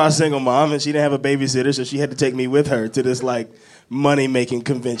was raised by a single mom, and she didn't have a babysitter, so she had to take me with her to this money making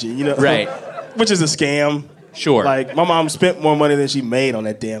convention. You know, Right. Which is a scam. Sure. My mom spent more money than she made on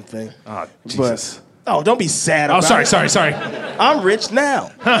that damn thing. Oh, Jesus. But don't be sad about Oh, it. sorry. I'm rich now.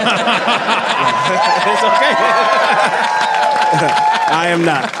 It's okay. I am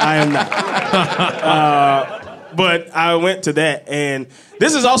not. But I went to that, and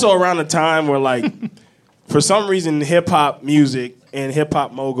this is also around the time where, for some reason, hip-hop music and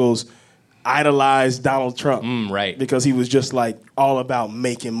hip-hop moguls idolized Donald Trump. Right. Because he was just, all about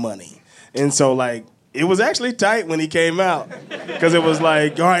making money. And so, it was actually tight when he came out. Because it was all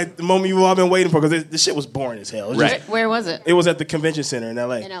right, the moment you've all been waiting for, because the shit was boring as hell. It was Right. Where was it? It was at the convention center in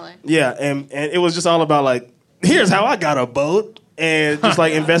L.A. In LA. Yeah, and it was just all about, here's how I got a boat. And just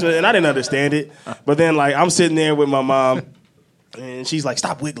investment, and I didn't understand it. But then I'm sitting there with my mom, and she's like,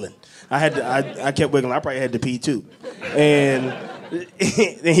 "Stop wiggling." I kept wiggling. I probably had to pee too. And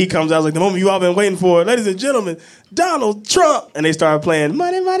then he comes out the moment you all been waiting for, ladies and gentlemen, Donald Trump. And they started playing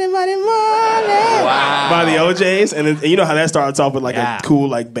 "Money, Money, Money, Money" by the OJs, and you know how that starts off with a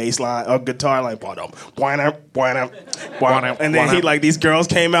cool bass line or guitar and then he these girls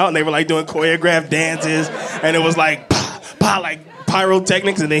came out and they were doing choreographed dances, and it was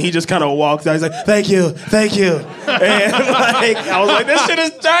pyrotechnics, and then he just kind of walked out. He's like, thank you. And I was like, this shit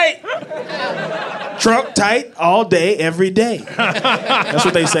is tight. Trump tight all day, every day. That's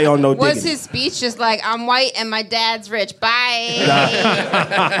what they say on No Diggity. Was his speech just I'm white and my dad's rich? Bye.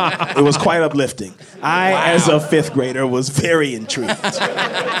 It was quite uplifting. As a fifth grader, was very intrigued.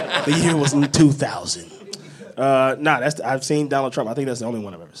 The year was 2000. I've seen Donald Trump. I think that's the only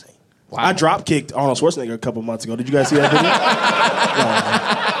one I've ever seen. Wow. I drop kicked Arnold Schwarzenegger a couple months ago. Did you guys see that video?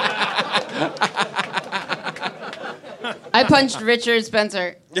 I punched Richard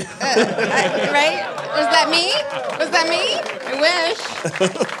Spencer. Right? Was that me? I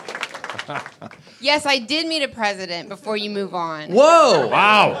wish. Yes, I did meet a president before you move on. Whoa.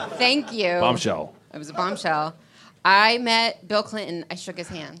 Wow. Thank you. Bombshell. It was a bombshell. I met Bill Clinton. I shook his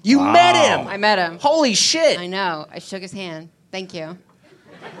hand. You met him? I met him. Holy shit. I know. I shook his hand. Thank you.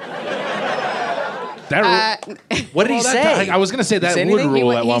 What did he say? I was going to say that would anything?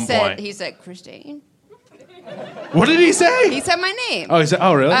 rule at one point. He said, Christine. What did he say? He said my name. Oh, he said,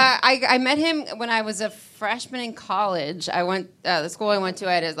 oh, really? I met him when I was a freshman in college. I went the school I went to.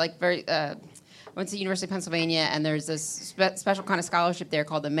 I had I went to the University of Pennsylvania, and there's this special kind of scholarship there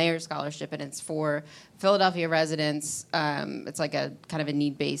called the Mayor's Scholarship, and it's for Philadelphia residents. It's a kind of a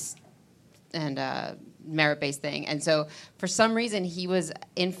need-based merit-based thing. And so for some reason he was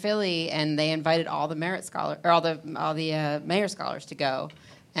in Philly and they invited all the merit scholars or all the mayor scholars to go.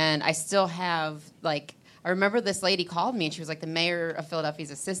 And I still have I remember this lady called me and she was like the mayor of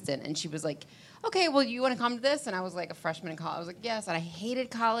Philadelphia's assistant, and she was like, okay, well, you want to come to this? And I was like a freshman in college. I was like, yes. And I hated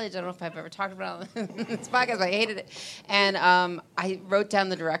college. I don't know if I've ever talked about it on this podcast, but I hated it. And I wrote down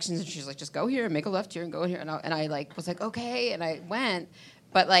the directions, and she was like, just go here and make a left here and go here. And I was like, okay. And I went.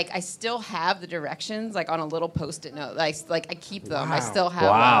 But I still have the directions on a little Post-it note. I keep them. Wow. I still have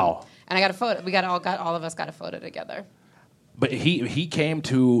them. And I got a photo. All of us got a photo together. But he came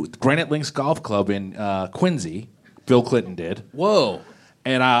to Granite Links Golf Club in Quincy. Bill Clinton did. Whoa.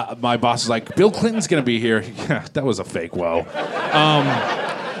 And my boss was like, Bill Clinton's going to be here. That was a fake whoa.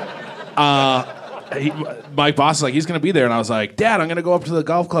 My boss was like, he's going to be there. And I was like, Dad, I'm going to go up to the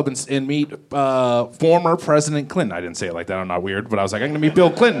golf club and meet former President Clinton. I didn't say it like that. I'm not weird. But I was like, I'm going to meet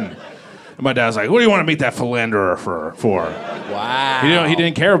Bill Clinton. And my dad was like, what do you want to meet that philanderer for? Wow. He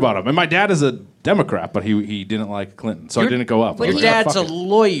didn't care about him. And my dad is a Democrat, but he didn't like Clinton. So I didn't go up. Your dad's a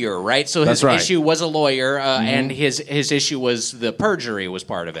lawyer, right? So his right. issue was a lawyer, and his issue was the perjury was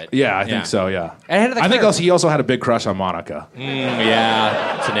part of it. Yeah, I think so, yeah. I think he also had a big crush on Monica.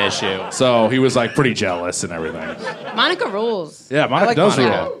 Yeah, it's an issue. So he was pretty jealous and everything. Monica rules. Yeah, Monica does rule.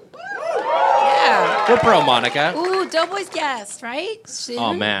 Yeah. We're pro Monica. Ooh, Doughboy's guest, right? Soon,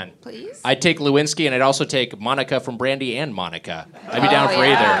 oh, man. Please? I'd take Lewinsky, and I'd also take Monica from Brandy and Monica. I'd be down for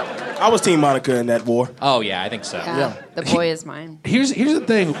either. I was Team Monica in that war. Oh, yeah, I think so. Yeah. The boy is mine. Here's the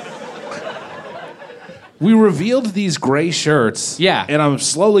thing. We revealed these gray shirts. Yeah. And I'm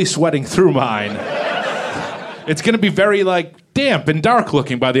slowly sweating through mine. It's going to be very, damp and dark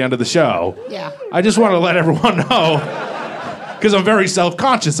looking by the end of the show. Yeah. I just want to let everyone know, because I'm very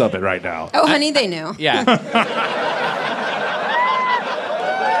self-conscious of it right now. Oh, honey, they knew. Yeah.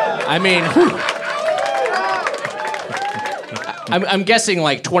 I mean, I'm guessing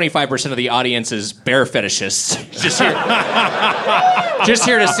 25% of the audience is bear fetishists. Just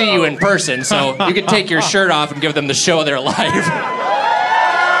here to see you in person, so you can take your shirt off and give them the show of their life.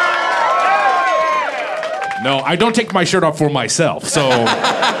 No, I don't take my shirt off for myself, so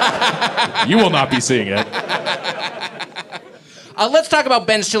you will not be seeing it. Let's talk about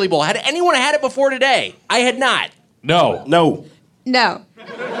Ben's Chili Bowl. Had anyone had it before today? I had not. No. No.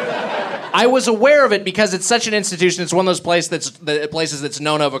 I was aware of it because it's such an institution. It's one of those places that's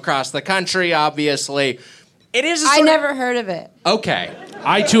known of across the country, obviously. It is I never heard of it. Okay.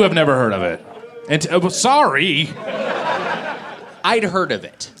 I, too, have never heard of it. And sorry. I'd heard of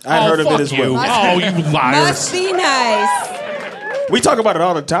it. I'd heard of it as well. Oh, you liars. Must be nice. We talk about it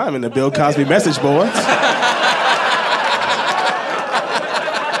all the time in the Bill Cosby message boards.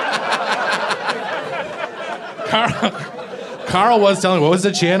 Carl was telling me, what was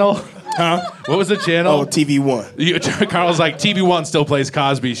the channel? Huh? What was the channel? Oh, TV1. Carl's like, TV1 still plays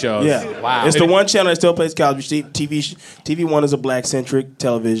Cosby shows. Yeah. Wow. It's the one channel that still plays Cosby. TV1 is a black-centric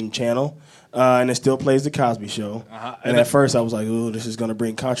television channel, and it still plays the Cosby Show. And at first I was like, ooh, this is going to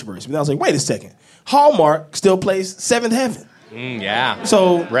bring controversy. But then I was like, wait a second. Hallmark still plays Seventh Heaven. Yeah.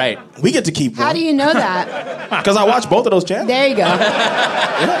 So right. We get to keep one. How do you know that? Because I watch both of those channels. There you go.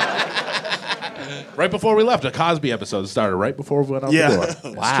 Yeah. Right before we left, a Cosby episode started right before we went out the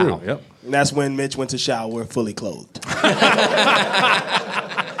door. Wow. True. Yep. And that's when Mitch went to shower fully clothed.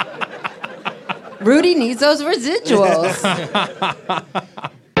 Rudy needs those residuals.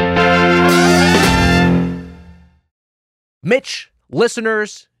 Mitch,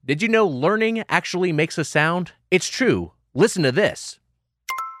 listeners, did you know learning actually makes a sound? It's true. Listen to this.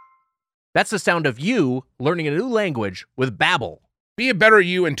 That's the sound of you learning a new language with Babbel. Be a better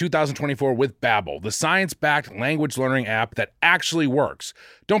you in 2024 with Babbel, the science-backed language learning app that actually works.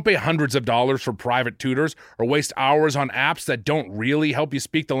 Don't pay hundreds of dollars for private tutors or waste hours on apps that don't really help you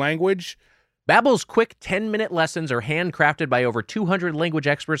speak the language. Babbel's quick 10-minute lessons are handcrafted by over 200 language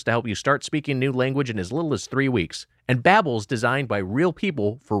experts to help you start speaking a new language in as little as 3 weeks. And Babbel's designed by real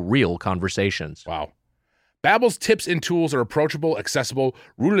people for real conversations. Wow. Babbel's tips and tools are approachable, accessible,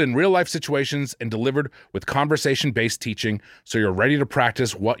 rooted in real-life situations, and delivered with conversation-based teaching so you're ready to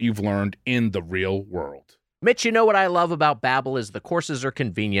practice what you've learned in the real world. Mitch, you know what I love about Babbel is the courses are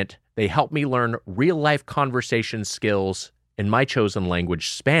convenient. They help me learn real-life conversation skills in my chosen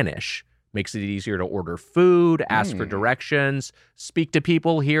language, Spanish. Makes it easier to order food, ask for directions, speak to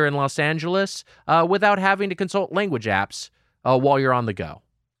people here in Los Angeles without having to consult language apps while you're on the go.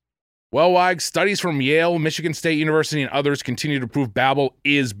 Well, Wags, studies from Yale, Michigan State University, and others continue to prove Babbel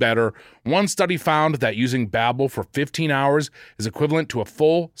is better. One study found that using Babbel for 15 hours is equivalent to a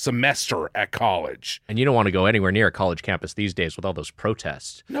full semester at college. And you don't want to go anywhere near a college campus these days with all those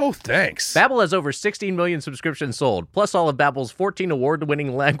protests. No thanks. Babbel has over 16 million subscriptions sold. Plus, all of Babbel's 14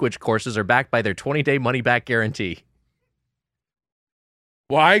 award-winning language courses are backed by their 20-day money-back guarantee.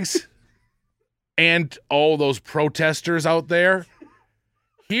 Wags, and all those protesters out there,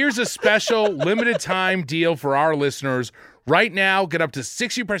 here's a special limited-time deal for our listeners. Right now, get up to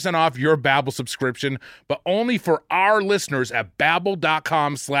 60% off your Babbel subscription, but only for our listeners at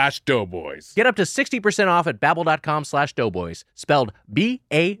Babbel.com/Doughboys. Get up to 60% off at Babbel.com/Doughboys. Spelled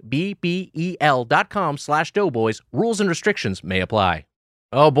BABBEL.com/Doughboys. Rules and restrictions may apply.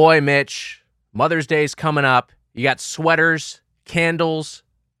 Oh boy, Mitch. Mother's Day's coming up. You got sweaters, candles,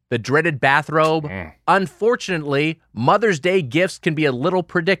 the dreaded bathrobe. Unfortunately, Mother's Day gifts can be a little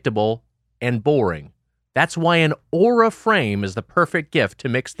predictable and boring. That's why an Aura frame is the perfect gift to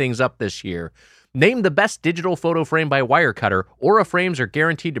mix things up this year. Named the best digital photo frame by Wirecutter, Aura frames are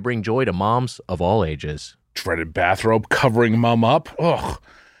guaranteed to bring joy to moms of all ages. Dreaded bathrobe covering mom up. Ugh.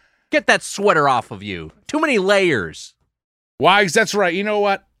 Get that sweater off of you. Too many layers. Wags, that's right. You know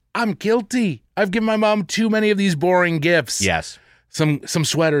what? I'm guilty. I've given my mom too many of these boring gifts. Yes. Some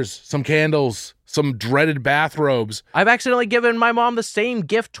sweaters, some candles, some dreaded bathrobes. I've accidentally given my mom the same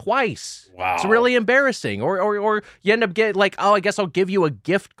gift twice. Wow. It's really embarrassing. Or you end up getting like, oh, I guess I'll give you a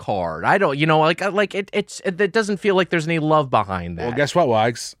gift card. I don't, it doesn't feel like there's any love behind that. Well, guess what,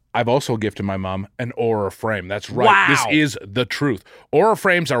 Wags? I've also gifted my mom an Aura frame. That's right. Wow. This is the truth. Aura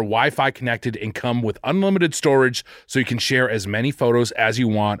frames are Wi-Fi connected and come with unlimited storage, so you can share as many photos as you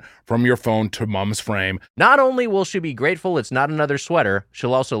want from your phone to mom's frame. Not only will she be grateful it's not another sweater,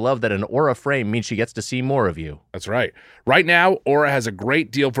 she'll also love that an Aura frame means she gets to see more of you. That's right. Right now, Aura has a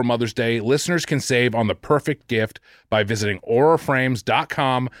great deal for Mother's Day. Listeners can save on the perfect gift by visiting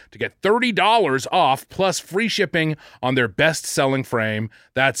auraframes.com to get $30 off plus free shipping on their best-selling frame.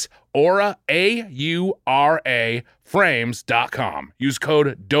 That's Aura, A-U-R-A, frames.com. Use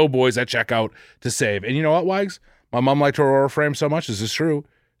code Doughboys at checkout to save. And you know what, Wags? My mom liked her Aura frame so much. This is true.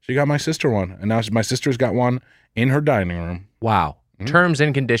 She got my sister one, and now my sister's got one in her dining room. Wow. Terms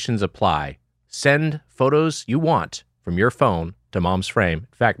and conditions apply. Send photos you want from your phone to mom's frame.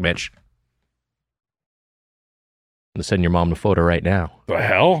 In fact, Mitch, I'm going to send your mom a photo right now. The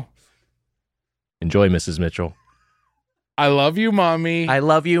hell? Enjoy, Mrs. Mitchell. I love you, Mommy. I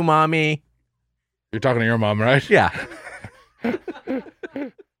love you, Mommy. You're talking to your mom, right? Yeah.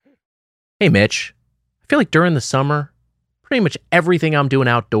 Hey, Mitch. I feel like during the summer, pretty much everything I'm doing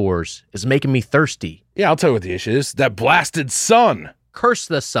outdoors is making me thirsty. Yeah, I'll tell you what the issue is. That blasted sun. Curse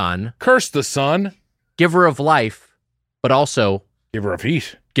the sun. Curse the sun. Giver of life, but also Giver of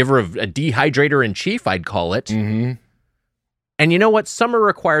heat. Giver of a dehydrator in chief, I'd call it. Mm-hmm. And you know what? Summer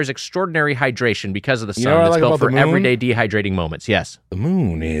requires extraordinary hydration because of the sun know what I that's like built about for the moon? everyday dehydrating moments. Yes. The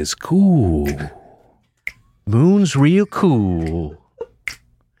moon is cool. Moon's real cool.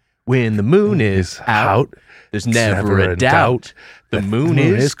 When the moon is out, there's never a doubt. The moon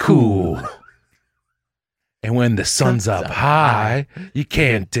is cool. And when the sun's up high, you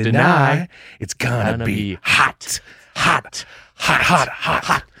can't deny it's gonna be hot, hot, hot, hot, hot,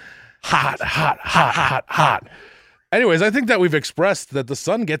 hot, hot, hot, hot, hot, hot. Anyways, I think that we've expressed that the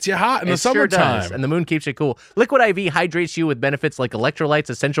sun gets you hot in the summertime. Sure does, and the moon keeps you cool. Liquid IV hydrates you with benefits like electrolytes,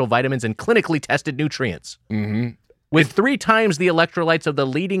 essential vitamins, and clinically tested nutrients. Mm-hmm. With 3 times the electrolytes of the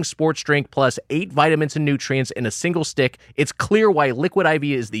leading sports drink plus 8 vitamins and nutrients in a single stick, it's clear why Liquid IV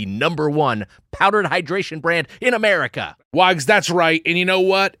is the #1 powdered hydration brand in America. Wags, that's right. And you know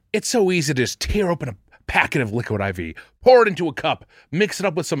what? It's so easy to just tear open a packet of Liquid IV, pour it into a cup, mix it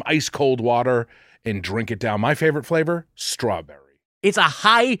up with some ice cold water, and drink it down. My favorite flavor, strawberry. It's a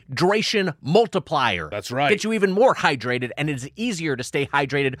hydration multiplier. That's right. Gets you even more hydrated, and it's easier to stay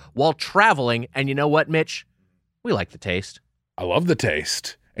hydrated while traveling. And you know what, Mitch? We like the taste. I love the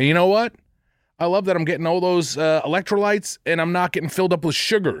taste. And you know what? I love that I'm getting all those electrolytes, and I'm not getting filled up with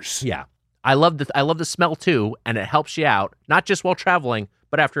sugars. Yeah. I love the smell, too, and it helps you out, not just while traveling,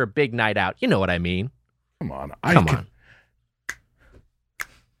 but after a big night out. You know what I mean. Come on. Come on.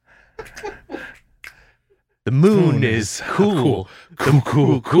 The moon is cool.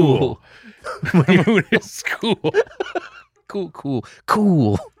 Cool. The moon is cool.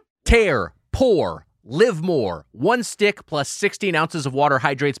 Cool. Tear, pour, live more. 1 stick plus 16 ounces of water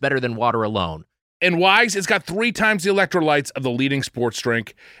hydrates better than water alone. And Wise, it's got 3 times the electrolytes of the leading sports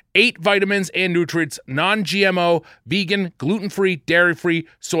drink, 8 vitamins and nutrients, non-GMO, vegan, gluten-free, dairy-free,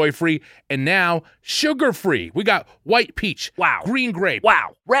 soy-free, and now sugar-free. We got white peach, Wow. green grape.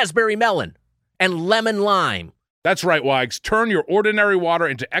 Wow. Raspberry melon and lemon lime. That's right, Wags. Turn your ordinary water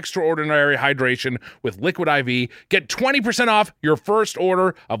into extraordinary hydration with Liquid IV. Get 20% off your first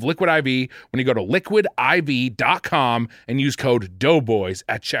order of Liquid IV when you go to liquidiv.com and use code Doughboys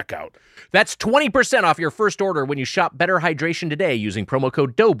at checkout. That's 20% off your first order when you shop Better Hydration today using promo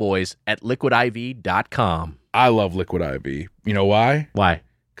code Doughboys at liquidiv.com. I love Liquid IV. You know why? Why?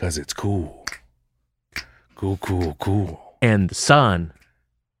 Because it's cool. Cool. And the sun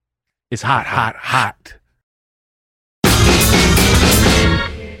is hot.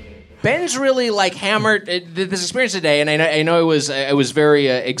 Ben's really like hammered this experience today, and I know I was very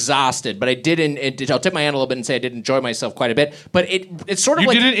exhausted, but I didn't. I'll tip my hand a little bit and say I did enjoy myself quite a bit. But it's sort of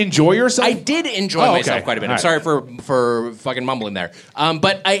You didn't enjoy yourself? I did enjoy myself quite a bit. I'm sorry for fucking mumbling there.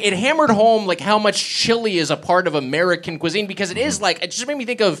 But it hammered home like how much chili is a part of American cuisine, because it is like, it just made me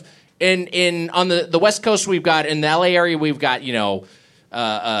think of on the West Coast we've got, in the LA area we've got,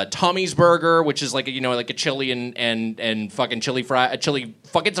 Tommy's Burger, which is like a chili and fucking chili fry,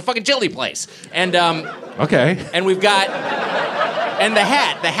 it's a fucking chili place. And Okay. and we've got the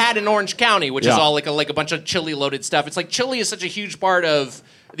hat in Orange County, which is all like a bunch of chili loaded stuff. It's like chili is such a huge part of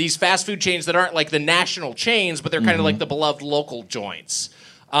these fast food chains that aren't like the national chains, but they're kind of like the beloved local joints.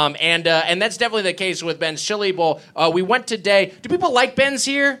 And that's definitely the case with Ben's Chili Bowl. We went today. Do people like Ben's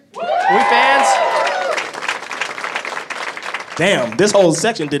here? Are we fans? Damn, this whole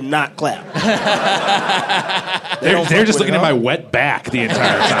section did not clap. They're just looking at my wet back the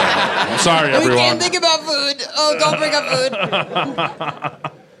entire time. I'm sorry, everyone. We can't think about food. Oh, don't bring up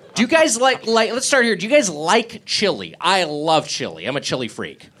food. Do you guys like? Let's start here. Do you guys like chili? I love chili. I'm a chili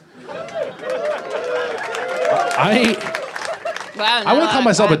freak. I wouldn't call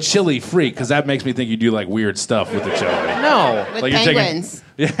myself a chili freak, because that makes me think you do like weird stuff with the chili. No. With Like penguins.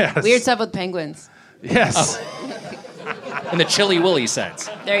 Yes. Weird stuff with penguins. Yes. In the Chili Willy sense.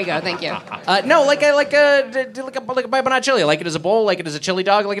 There you go. Thank you. No, like a bicarbonate chili. I like it as a bowl. Like it as a chili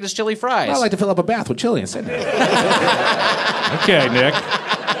dog. I like it as chili fries. I like to fill up a bath with chili and sit there. Okay, Nick.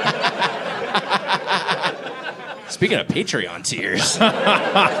 Speaking of Patreon tiers. Nick,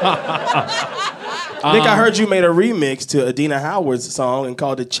 I heard you made a remix to Adina Howard's song and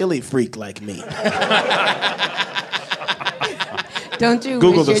called it Chili Freak Like Me. Don't you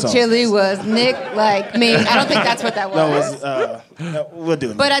Google wish the your song. chili was Nick like me? I don't think that's what that was. No, it was, we'll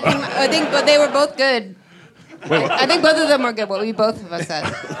do it. But I think but they were both good. I think both of them were good. What we both of us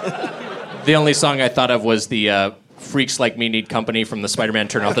said. The only song I thought of was the Freaks Like Me Need Company from the Spider-Man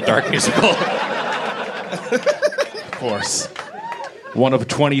Turn Off the Dark musical. Of course. One of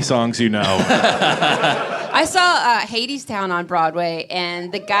 20 songs you know. I saw Hadestown on Broadway,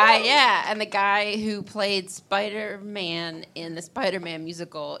 and the guy who played Spider-Man in the Spider-Man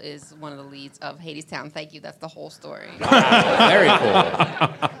musical is one of the leads of Hadestown. Thank you. That's the whole story. Very cool.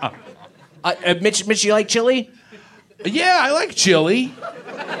 Mitch, you like chili? Yeah, I like chili.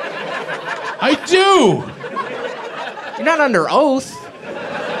 I do. You're not under oath.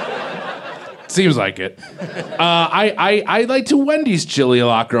 Seems like it. I liked to Wendy's chili a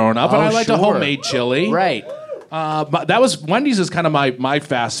lot growing up, and I liked a homemade chili. Right. But that was Wendy's is kind of my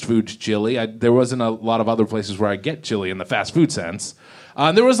fast food chili. There wasn't a lot of other places where I get chili in the fast food sense.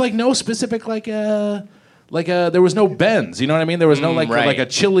 There was like no specific there was no Ben's. You know what I mean? There was no like a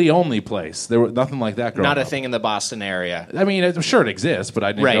chili only place. There was nothing like that growing up. Not a thing in the Boston area. I mean, I'm sure it exists, but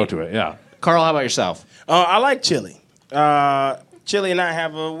I didn't go to it. Yeah. Carl, how about yourself? I like chili. Chili and I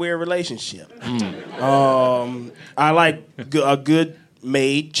have a weird relationship. I like a good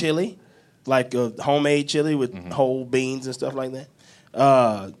made chili, like a homemade chili with whole beans and stuff like that.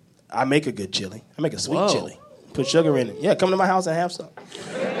 I make a good chili. I make a sweet chili. Put sugar in it. Yeah, come to my house and have some.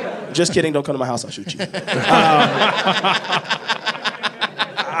 Just kidding. Don't come to my house. I'll shoot you.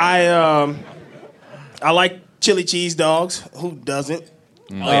 I like chili cheese dogs. Who doesn't?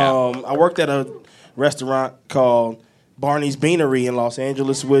 I worked at a restaurant called Barney's Beanery in Los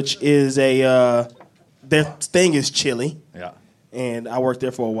Angeles, which is their thing is chili. Yeah. And I worked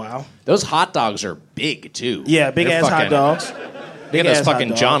there for a while. Those hot dogs are big, too. Yeah, big-ass hot dogs. Look at those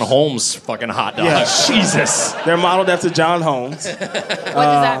fucking John Holmes fucking hot dogs. Yeah. Jesus. They're modeled after John Holmes. What does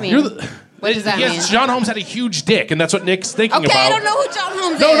that mean? What does that mean? Yes, John Holmes had a huge dick, and that's what Nick's thinking about. Okay, I don't know who John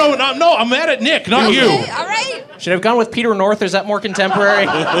Holmes is. No, I'm mad at Nick, not you. All right. Should I have gone with Peter North? Is that more contemporary?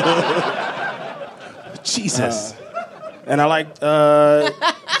 Jesus. And I like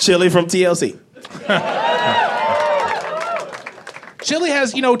chili from TLC. Chili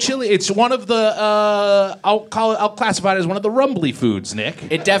has, chili. It's one of the. I'll classify it as one of the rumbly foods,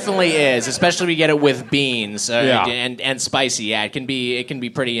 Nick. It definitely is, especially if you get it with beans Yeah. and spicy. Yeah, it can be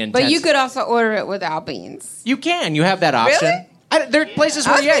pretty intense. But you could also order it without beans. You can. You have that option. Really? There are places I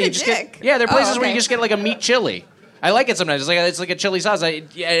where was you being just a dick. get. Yeah, there are places where okay. you just get like a meat chili. I like it sometimes. It's like a chili sauce.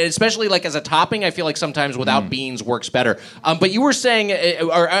 Especially like as a topping, I feel like sometimes without beans works better. But you were saying,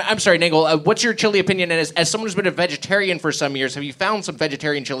 I'm sorry, Nangle, what's your chili opinion? And as someone who's been a vegetarian for some years, have you found some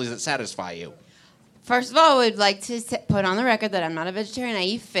vegetarian chilies that satisfy you? First of all, I would like to put on the record that I'm not a vegetarian. I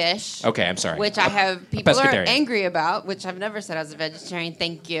eat fish. Okay, I'm sorry. Which I have people are pescatarian. angry about, which I've never said I was a vegetarian.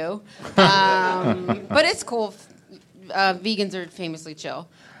 Thank you. But it's cool. Vegans are famously chill.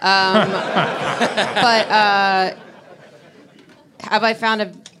 But have I found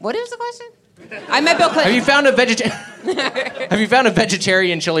a... What is the question? I met Bill Clinton. Have you found a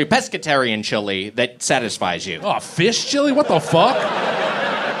vegetarian chili, pescatarian chili that satisfies you? Oh, fish chili? What the fuck?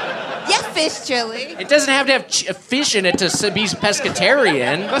 Yeah, fish chili. It doesn't have to have fish in it to be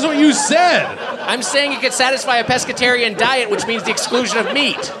pescatarian. That's what you said. I'm saying it could satisfy a pescatarian diet, which means the exclusion of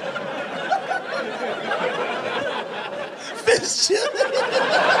meat. Fish chili.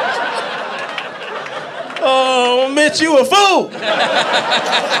 Oh, Mitch, you a fool.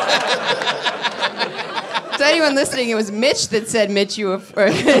 To anyone listening, it was Mitch that said, Mitch, you a fool.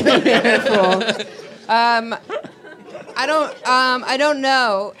 I don't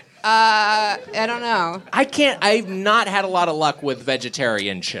know. I've not had a lot of luck with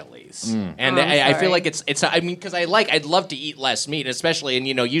vegetarian chilies. And I feel like it's because I'd love to eat less meat, especially, and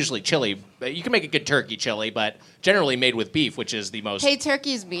usually chili. You can make a good turkey chili, but generally made with beef, which is the most... Hey,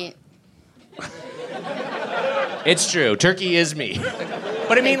 turkey's meat. It's true. Turkey is meat.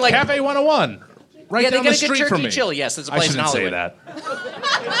 But I mean, like... Cafe 101. Right down the they get a street good from turkey me. chili. Yes, that's a I place in shouldn't say Hollywood.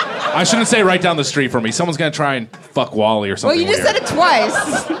 that. I shouldn't say right down the street from me. Someone's going to try and fuck Wally or Well, something you just weird. said it twice.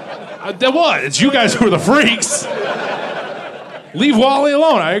 What? It's you guys who are the freaks. Leave Wally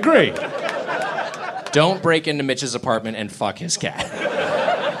alone. I agree. Don't break into Mitch's apartment and fuck his cat.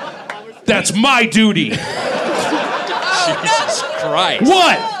 That's my duty. Jesus Christ.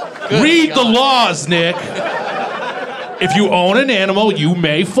 What? Good Read God. the laws, Nick. If you own an animal, you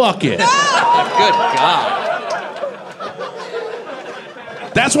may fuck it. Good God.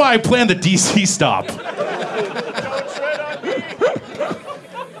 That's why I planned the DC stop.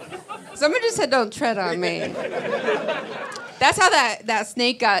 Someone just said, don't tread on me. That's how that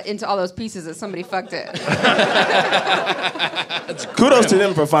snake got into all those pieces that somebody fucked it. Kudos to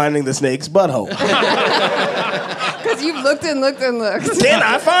them for finding the snake's butthole. Because you've looked and looked and looked. Can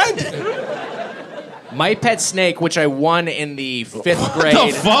I find it? My pet snake, which I won in the 5th grade.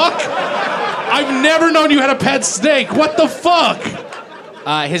 What the fuck? I've never known you had a pet snake. What the fuck?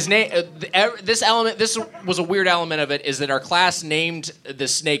 His name. This was a weird element of it. Is that our class named the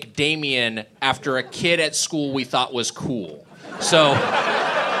snake Damien after a kid at school we thought was cool. So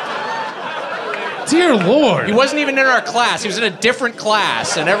Dear Lord. he wasn't even in our class. He was in a different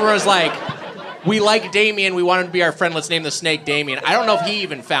class, and everyone was like, "We like Damien. We want him to be our friend. Let's name the snake Damien." I don't know if he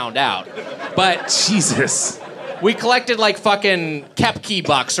even found out, but Jesus. we collected like fucking Kepke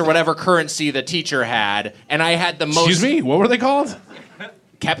bucks or whatever currency the teacher had, and I had the most. Excuse me? What were they called?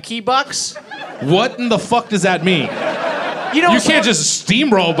 Kepke bucks? What in the fuck does that mean? You know, You can't just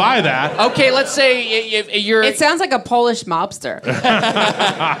steamroll by that. Okay, let's say if you're. It sounds like a Polish mobster.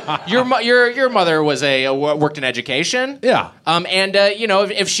 Your mother was worked in education. Yeah. And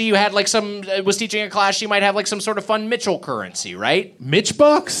if she had like was teaching a class, she might have like some sort of fun Mitchell currency, right? Mitch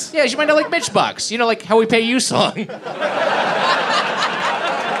bucks? Yeah, she might have like Mitch bucks. You know, like How We Pay You song.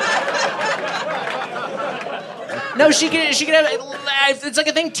 No, she could have. It's like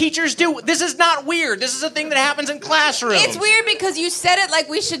a thing teachers do. This is not weird. This is a thing that happens in classrooms. It's weird because you said it like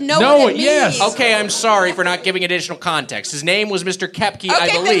we should know No, what it means. yes. Okay, I'm sorry for not giving additional context. His name was Mr. Kepke, I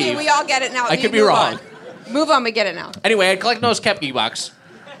Okay, believe. thank you. We all get it now. I You could be move wrong. on. Move on, we get it now. Anyway, I'd collect those Kepke bucks.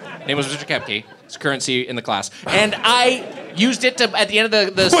 Name was Mr. Kepke. It's currency in the class. And I used it to, at the end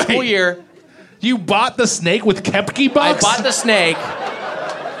of the school Wait. year, You bought the snake with Kepke I bucks? bought the snake.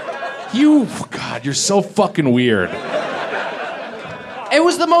 God, you're so fucking weird. It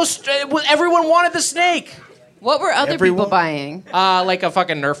was the most, everyone wanted the snake. What were other Everyone? people buying? Like a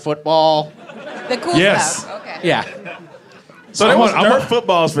fucking Nerf football. The cool Yes. stuff. Okay. Yeah. So there I was want- Nerf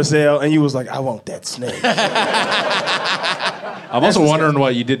footballs for sale, and you was like, I want that snake. I'm also wondering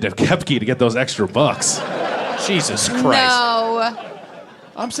what you did to Kepke to get those extra bucks. Jesus Christ. No.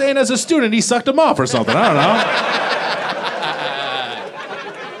 I'm saying as a student, he sucked them off or something. I don't know.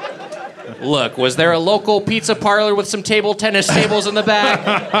 Look, was there a local pizza parlor with some table tennis tables in the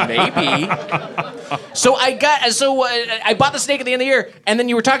back? Maybe. So I bought the snake at the end of the year, and then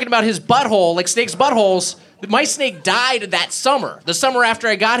you were talking about his butthole, like snakes' buttholes. My snake died that summer, the summer after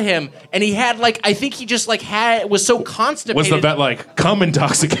I got him, and he had I think he just was so constipated. Was the vet cum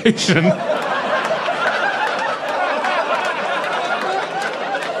intoxication?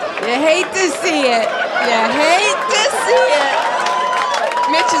 You hate to see it. You hate to see it.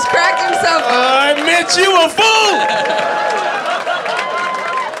 Mitch has cracked himself up. Mitch, you a fool!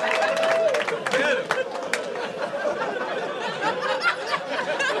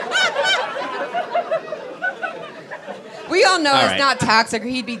 We all know All it's right. not toxic, or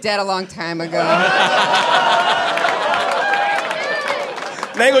he'd be dead a long time ago.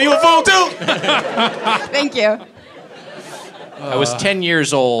 Nangle, you a fool too? Thank you. I was 10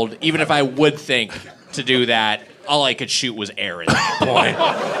 years old. Even if I would think to do that, all I could shoot was air at that point.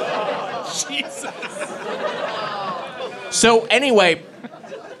 Jesus. So anyway,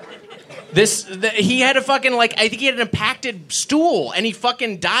 he had a fucking I think he had an impacted stool, and he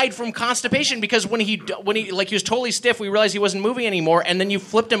fucking died from constipation because when he he was totally stiff, we realized he wasn't moving anymore, and then you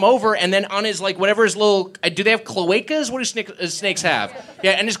flipped him over, and then on his whatever his little do they have cloacas? What do snakes have?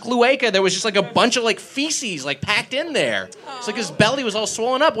 Yeah, and his cloaca there was just a bunch of feces packed in there. It's his belly was all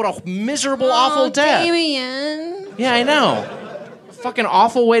swollen up. What a miserable, awful death. Damien. Yeah, I know. Fucking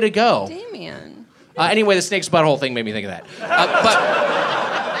awful way to go. Damien. Anyway, the snake's butthole thing made me think of that.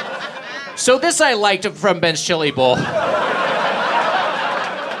 So this I liked from Ben's Chili Bowl. Boy,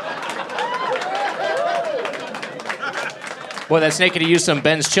 that snake could have used some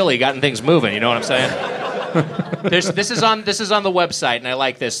Ben's chili, gotten things moving. You know what I'm saying? This is on the website, and I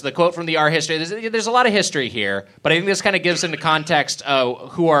like this. The quote from the art history. There's a lot of history here, but I think this kind of gives into context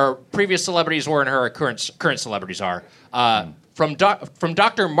who our previous celebrities were and who our current celebrities are. From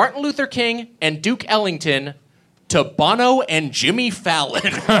Dr. Martin Luther King and Duke Ellington to Bono and Jimmy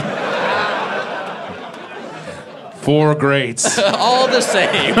Fallon. 4 greats. All the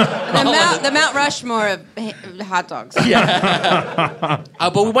same. The Mount Rushmore of hot dogs. Yeah.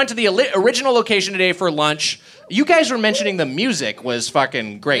 But we went to the original location today for lunch. You guys were mentioning the music was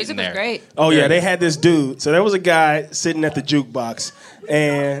fucking great Music in there. was great. Oh yeah, they had this dude. So there was a guy sitting at the jukebox,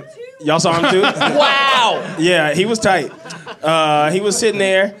 and y'all saw him too? Wow. Yeah, he was tight. He was sitting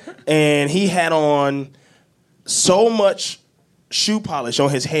there, and he had on so much shoe polish on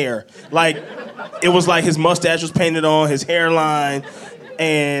his hair, it was his mustache was painted on, his hairline,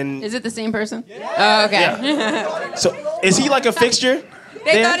 and Is it the same person? Oh, okay. yeah. So is he a fixture?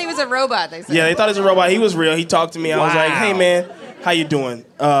 They thought he was a robot, they said. Yeah, they thought he was a robot. He was real. He talked to me. I was like, hey, man, how you doing?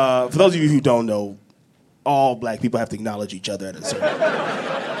 For those of you who don't know, all black people have to acknowledge each other at a certain point.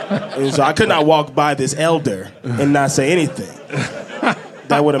 And so I could not walk by this elder and not say anything.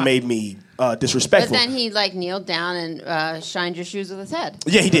 That would have made me disrespectful. But then he kneeled down and shined your shoes with his head.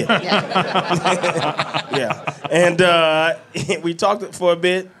 Yeah, he did. Yeah. Yeah. And we talked for a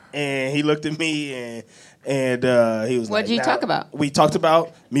bit, and he looked at me, and he was What did you talk about? We talked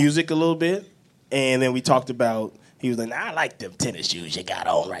about music a little bit, and then we talked about, he was like, I like them tennis shoes you got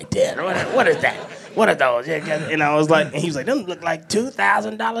on right there. What is that? What are those? And I was like, and he was like, them look like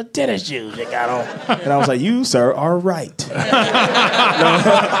 $2,000 tennis shoes you got on. And I was like, you, sir, are right.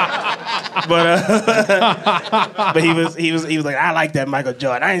 But he was like, I like that Michael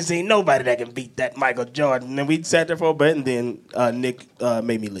Jordan. I ain't seen nobody that can beat that Michael Jordan. And then we sat there for a bit, and then Nick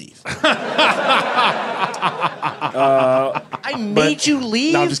made me leave. I made you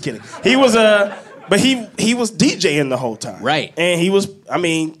leave? No, I'm just kidding. He was but he was DJing the whole time, right? And he was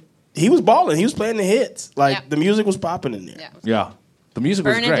balling. He was playing the hits. Yeah. The music was popping in there. Yeah. The music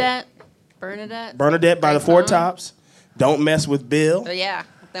was great. Bernadette by the Four Tops. Don't Mess with Bill. So yeah,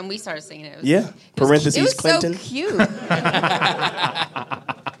 then we started singing it. Parentheses It was Clinton. so cute.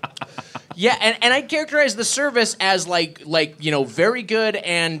 Yeah, and I characterize the service as very good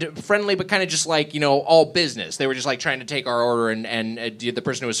and friendly, but kind of just all business. They were just trying to take our order, and the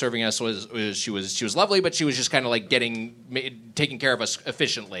person who was serving us she was lovely, but she was just kind of taking care of us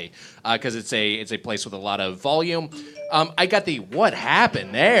efficiently because it's a place with a lot of volume. I got the what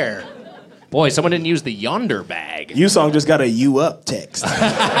happened there. Boy, someone didn't use the yonder bag. You song just got a you up text.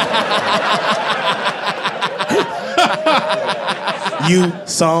 You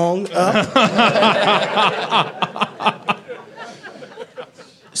song up.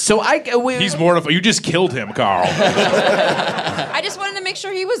 So he's mortified. You just killed him, Carl. I just wanted to make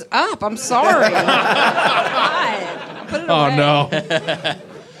sure he was up. I'm sorry. God, put it away. No.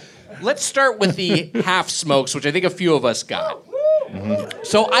 Let's start with the half smokes, which I think a few of us got.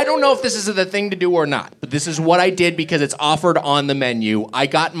 So I don't know if this is the thing to do or not, but this is what I did because it's offered on the menu. I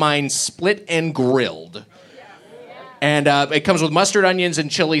got mine split and grilled. And it comes with mustard, onions, and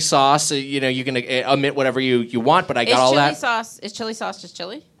chili sauce. You can omit whatever you want, but I got all that. Is chili sauce just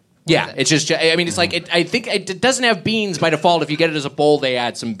chili? Yeah, it's just. I mean, it's like I think it doesn't have beans by default. If you get it as a bowl, they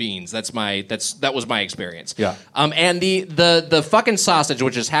add some beans. That was my experience. Yeah. And the fucking sausage,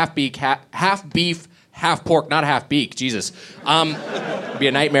 which is half beef, half pork, not half beak. Jesus, it'd be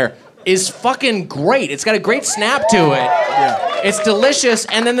a nightmare. Is fucking great. It's got a great snap to it. Yeah. It's delicious,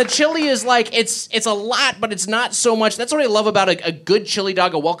 and then the chili is like it's a lot, but it's not so much. That's what I love about a good chili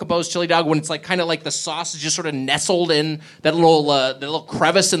dog, a well-composed chili dog, when it's like kind of like the sauce is just sort of nestled in that little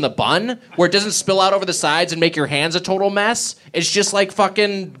crevice in the bun, where it doesn't spill out over the sides and make your hands a total mess. It's just like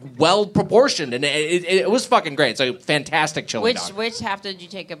fucking well proportioned, and it was fucking great. It's a fantastic chili dog. Which half did you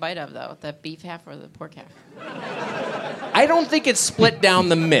take a bite of though? The beef half or the pork half? I don't think it's split down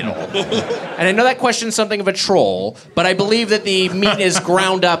the middle. And I know that question's something of a troll, but I believe that the meat is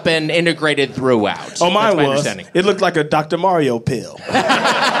ground up and integrated throughout. Oh, mine was. Understanding. It looked like a Dr. Mario pill.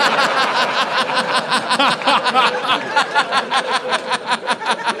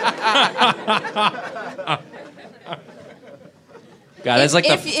 God, that's like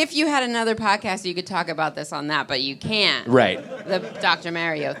if you had another podcast, you could talk about this on that, but you can't. Right. The Dr.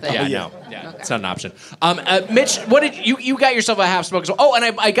 Mario thing. Yeah, no. Yeah, okay. It's not an option. Mitch, what did you got yourself a half smoke? Oh,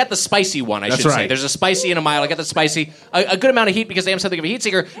 and I got the spicy one, I should say. There's a spicy and a mild. I got the spicy. A good amount of heat because I am something of a heat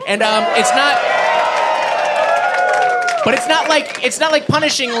seeker. And it's not... But it's not like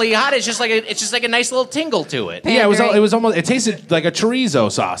punishingly hot. It's just like a nice little tingle to it. Yeah, it was almost. It tasted like a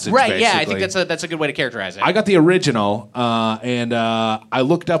chorizo sausage. Right. Basically. Yeah, I think that's a good way to characterize it. I got the original, and I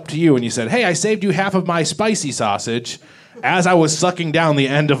looked up to you, and you said, "Hey, I saved you half of my spicy sausage." As I was sucking down the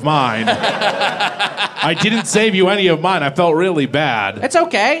end of mine, I didn't save you any of mine. I felt really bad. It's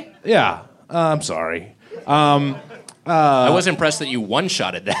okay. Yeah, I'm sorry. I was impressed that you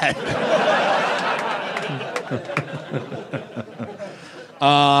one-shotted that.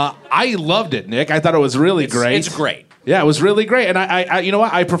 I loved it, Nick. I thought it was really great. It's great. Yeah, it was really great, and I you know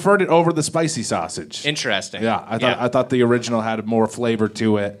what? I preferred it over the spicy sausage. Interesting. Yeah, I thought the original had more flavor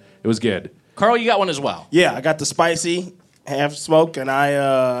to it. It was good. Carl, you got one as well. Yeah, I got the spicy half smoked, and I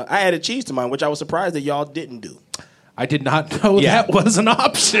added cheese to mine, which I was surprised that y'all didn't do. I did not know that was an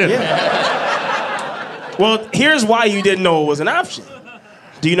option. Yeah. Well, here's why you didn't know it was an option.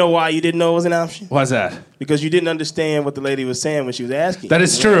 Do you know why you didn't know it was an option? Why's that? Because you didn't understand what the lady was saying when she was asking. That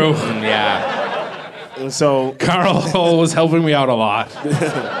is true. Yeah. And so Carl was helping me out a lot.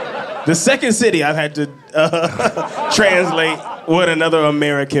 The second city, I've had to translate what another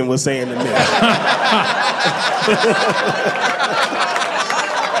American was saying to me.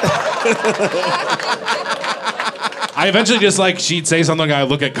 I eventually just she'd say something, I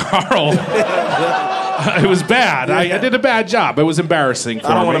look at Carl. It was bad. I did a bad job. It was embarrassing for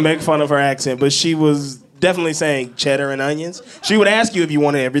me. I don't want to make fun of her accent, but she was definitely saying cheddar and onions. She would ask you if you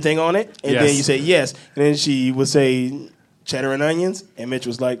wanted everything on it, and then you say yes. And then she would say cheddar and onions, and Mitch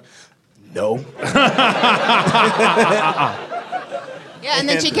was like, no. Yeah, and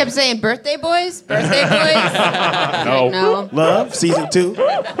then she kept saying, birthday boys? Birthday boys? No. Love, season 2.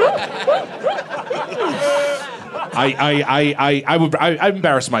 I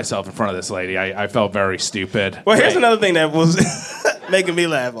embarrassed myself in front of this lady. I felt very stupid. Well, here's another thing that was making me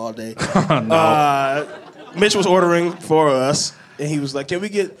laugh all day. Mitch was ordering for us, and he was like, can we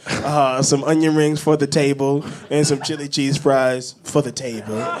get some onion rings for the table and some chili cheese fries for the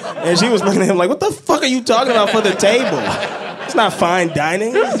table? And she was looking at him like, what the fuck are you talking about for the table? It's not fine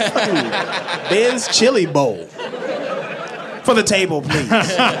dining. It's fucking Ben's chili bowl. For the table, please.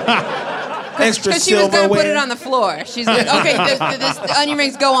 Extra silverware. Because she was going to put it on the floor. She's like, okay, the onion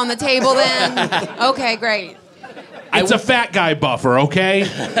rings go on the table then. Okay, great. It's a fat guy buffer, okay?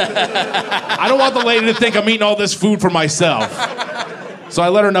 I don't want the lady to think I'm eating all this food for myself. So I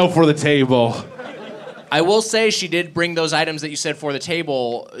let her know for the table. I will say she did bring those items that you said for the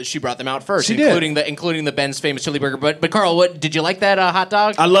table. She brought them out first, she including did. including the Ben's famous chili burger. But Carl, what did you like that hot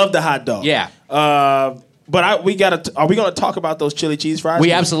dog? I love the hot dog. Yeah. But are we going to talk about those chili cheese fries?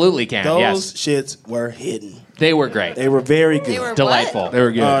 We absolutely can. Those shits were hidden. They were great. They were very good. They were delightful. What? They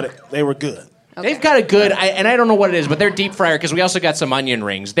were good. They were good. Okay. They've got a good, and I don't know what it is, but their deep fryer, because we also got some onion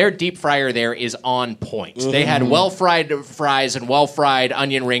rings. Their deep fryer there is on point. They had well-fried fries and well-fried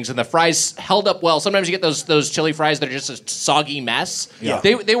onion rings, and the fries held up well. Sometimes you get those chili fries that are just a soggy mess. Yeah.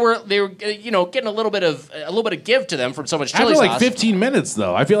 They were getting a little bit of give to them from so much chili After sauce. 15 minutes,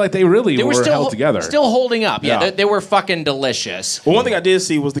 though, I feel like they really were held together. Still holding up. Yeah, Yeah. they were fucking delicious. Well, one thing I did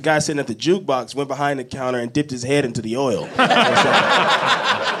see was the guy sitting at the jukebox went behind the counter and dipped his head into the oil.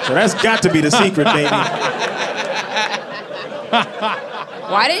 So that's got to be the secret, baby.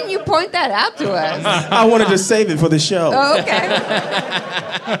 Why didn't you point that out to us? I wanted to save it for the show. Oh, okay.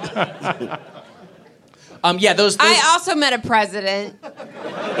 Those I also met a president.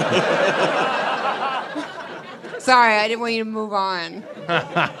 Sorry, I didn't want you to move on.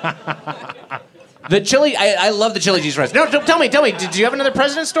 the chili. I love the chili cheese fries. No, tell me. Did you have another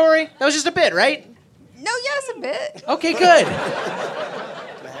president story? That was just a bit, right? No, yes, a bit. Okay, good.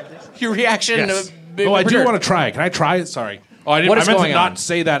 Your reaction. Yes. Oh, I do want to try it. Can I try it? Sorry. Oh, I didn't. What is I meant going to on? not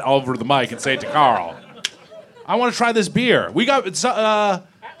say that over the mic and say it to Carl. I want to try this beer. We got Atlas.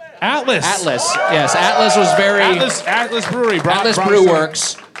 Atlas. Yes, Atlas was very. Atlas Brewery. Atlas Brew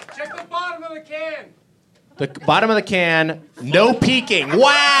Works. Check the bottom of the can. The bottom of the can. No peeking.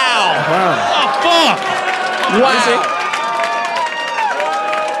 Wow. Oh, fuck. Wow.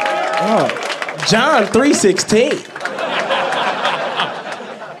 Oh, John 3:16.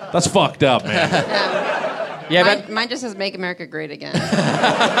 That's fucked up, man. Yeah, Mine just says "Make America Great Again."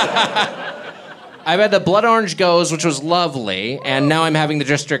 I've had the Blood Orange Goes, which was lovely, and now I'm having the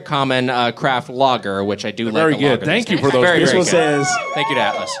District Common Craft Lager, which I do like. Very the good. lager Thank these you for days. those. Very, This very one good. says Thank you to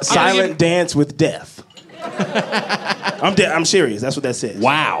Atlas. "Silent Dance with Death." I'm serious. That's what that says.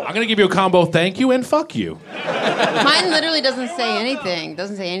 Wow. I'm going to give you a combo thank you and fuck you. Mine literally doesn't say anything.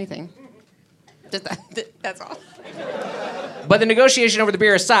 Just that's all. But the negotiation over the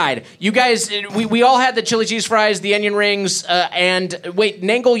beer aside, you guys, we all had the chili cheese fries, the onion rings, and wait,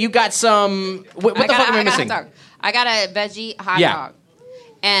 Nangle, you got some. What the fuck am I missing? I got a veggie hot dog.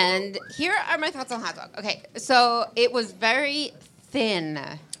 And here are my thoughts on hot dog. Okay, so it was very thin.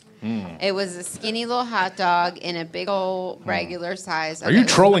 It was a skinny little hot dog in a big old regular size. Are you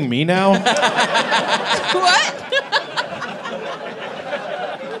trolling me now? What?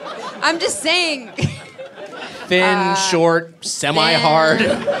 I'm just saying. Thin, short, semi-hard.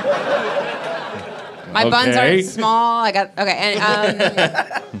 My buns aren't small. I got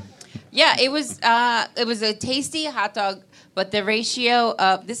and yeah, it was a tasty hot dog, but the ratio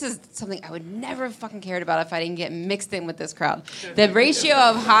of this is something I would never have fucking cared about if I didn't get mixed in with this crowd. The ratio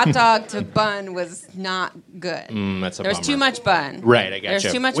of hot dog to bun was not good. That's a There was bummer. too much bun. Right, I got There's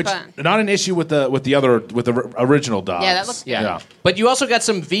you. too much bun. Not an issue with the original dogs. Yeah, that looks good. Yeah. But you also got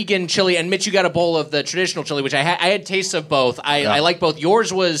some vegan chili, and Mitch, you got a bowl of the traditional chili, which I had tastes of both. I like both.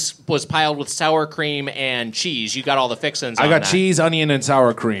 Yours was piled with sour cream and cheese. You got all the fixins. I on got that. cheese, onion, and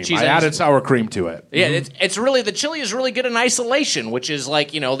sour cream. I added sour cream to it. Yeah, it's really the chili is really good in isolation, which is like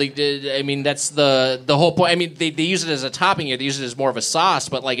that's the whole point. I mean, they use it as a topping here. They use it as more of a sauce,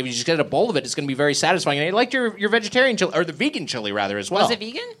 but like if you just get a bowl of it, it's going to be very satisfying. And I liked your vegetarian chili or the vegan chili rather as well. Was it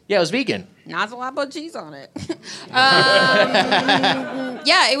vegan? Yeah, it was vegan. Not a lot of cheese on it.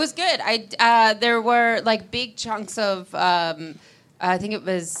 Yeah, it was good. There were like big chunks of I think it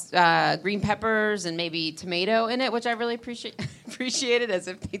was green peppers and maybe tomato in it, which I really appreciated as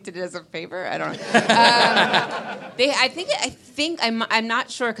if they did it as a favor. I don't know. I'm not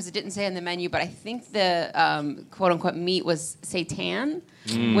sure because it didn't say on the menu, but I think the quote unquote meat was seitan,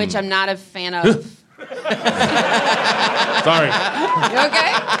 which I'm not a fan of. Sorry. You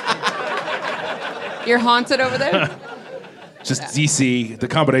okay? You're haunted over there? Just DC, the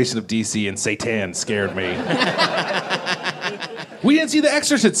combination of DC and Satan scared me. We didn't see the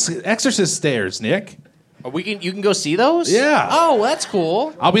Exorcist stairs, Nick. You can go see those? Yeah. Oh, well, that's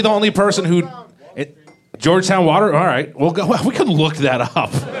cool. I'll be the only person who... Georgetown Water? All right. We'll go. We can look that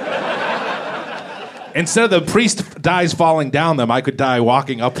up. Instead of the priest dies falling down them, I could die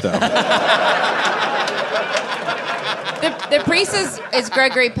walking up them. The priest is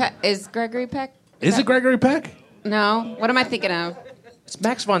Gregory Peck. Is Gregory Peck? Is it Gregory Peck? No. What am I thinking of? It's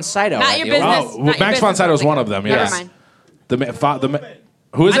Max von Sydow. Not your business. Oh, well, Max von Sydow is one of them, yes. Never mind.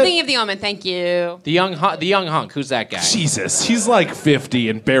 Who is I'm it? thinking of the Omen. Thank you. The young hunk. Who's that guy? Jesus, he's like 50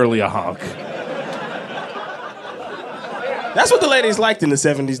 and barely a hunk. That's what the ladies liked in the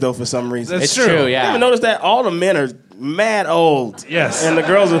 70s, though, for some reason. That's It's true, yeah. You ever notice that all the men are mad old? Yes. And the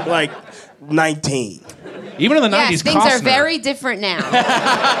girls are like 19. Even in the 90s, Yes, things Costner. are very different now.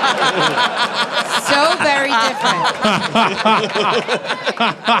 So very different.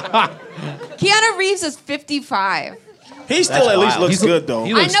 Keanu Reeves is 55. He still at least looks good, though.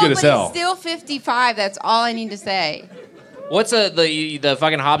 He looks I know, good as but hell. he's still 55. That's all I need to say. What's the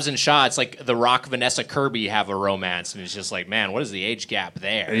fucking Hobbs and Shaw? It's like The Rock, Vanessa Kirby have a romance, and it's just like, man, what is the age gap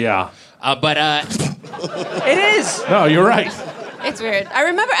there? Yeah. But it is. No, you're right. It's weird. I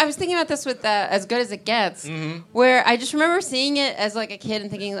remember I was thinking about this with As Good as It Gets, where I just remember seeing it as like a kid and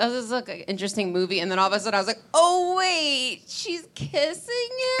thinking, oh, this is like an interesting movie, and then all of a sudden I was like, oh wait, she's kissing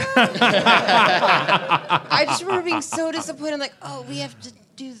him. I just remember being so disappointed. I'm like, oh, we have to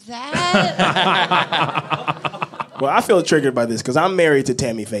do that. Well, I feel triggered by this because I'm married to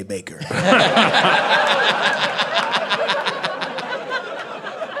Tammy Faye Baker.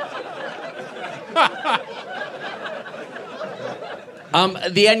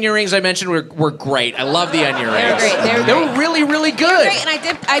 The onion rings I mentioned were great. I love the onion rings. They were great. They were really, really good. Great, and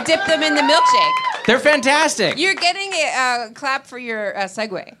I dipped them in the milkshake. They're fantastic. You're getting a clap for your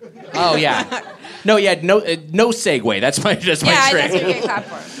segue. Oh yeah. No segue. That's my trick. That's what you're getting clapped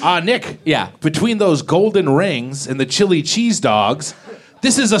for. Nick. Yeah. Between those golden rings and the chili cheese dogs,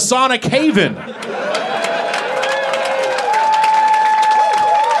 this is a Sonic Haven.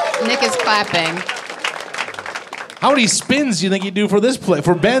 Nick is clapping. How many spins do you think you do for this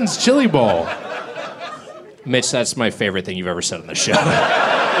for Ben's chili bowl? Mitch, that's my favorite thing you've ever said on the show.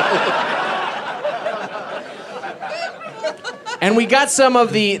 And we got some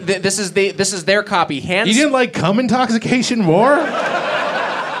of this is their copy. You didn't like cum intoxication more?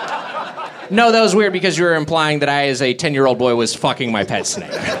 No, that was weird because you were implying that I, as a 10-year-old boy, was fucking my pet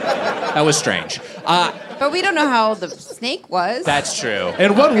snake. That was strange. But we don't know how old the snake was. That's true.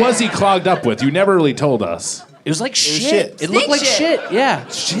 And what was he clogged up with? You never really told us. It was like shit. It looked like shit. Yeah.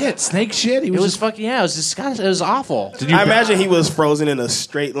 Shit, snake shit. It was fucking, yeah, it was disgusting. It was awful. I imagine he was frozen in a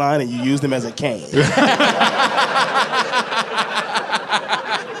straight line and you used him as a cane.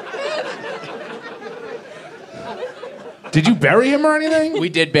 Did you bury him or anything? We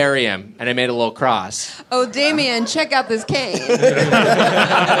did bury him, and I made a little cross. Oh, Damien, check out this cane.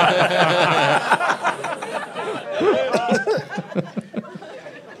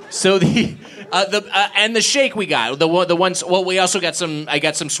 So and the shake we got the ones. Well, we also got some. I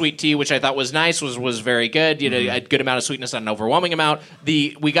got some sweet tea, which I thought was nice. Was very good. You know, a good amount of sweetness, not an overwhelming amount.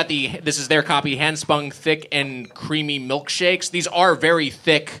 We got this is their copy, hand spun thick and creamy milkshakes. These are very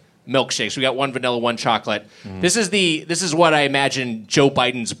thick milkshakes. We got one vanilla, one chocolate. This is what I imagine Joe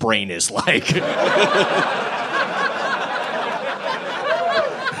Biden's brain is like.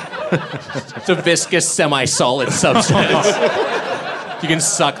 It's a viscous, semi-solid substance. You can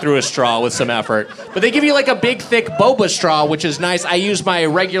suck through a straw with some effort. But they give you like a big, thick boba straw, which is nice. I use my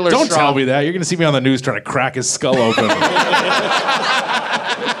regular straw. Don't tell me that. You're going to see me on the news trying to crack his skull open.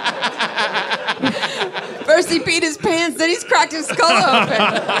 First he peed his pants, then he's cracked his skull open.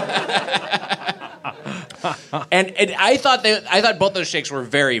 And I thought both those shakes were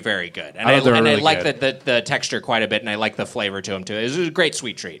very, very good. And I like the texture quite a bit, and I like the flavor to them too. It was a great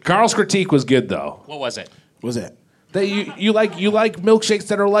sweet treat. Carl's critique was good though. What was it? What was that? That you like milkshakes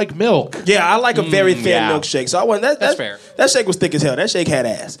that are like milk. Yeah, I like a very thin milkshake. So I wasn't. That's fair. That shake was thick as hell. That shake had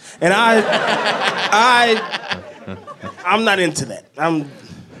ass, and I'm not into that.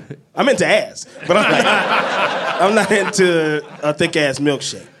 I'm into ass, but I'm not into a thick ass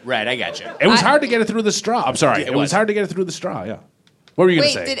milkshake. Right, I got you. It was hard to get it through the straw. I'm sorry, it was was hard to get it through the straw. Yeah. What were you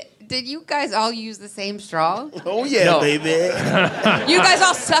gonna say? Did you guys all use the same straw? Oh yeah, baby. You guys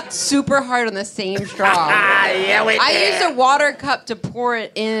all sucked super hard on the same straw. Yeah, we did. I used a water cup to pour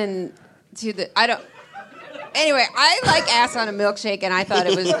it in to the. Anyway, I like ass on a milkshake, and I thought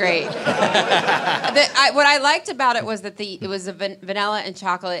it was great. What I liked about it was that it was a vanilla and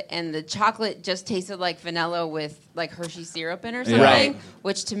chocolate, and the chocolate just tasted like vanilla with like Hershey syrup in or something, Right.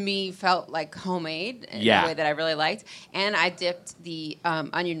 which to me felt like homemade in Yeah. a way that I really liked. And I dipped the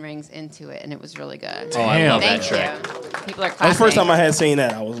onion rings into it, and it was really good. Oh, I love Thank that trick. you. People are clapping. That's the first time I had seen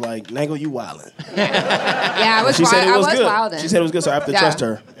that. I was like, Nangle, you wildin'. Yeah, I was. She said it was good. wildin'. She said it was good, so I have to Yeah. trust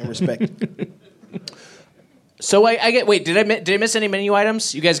her and respect it. So I get. Wait, did I miss any menu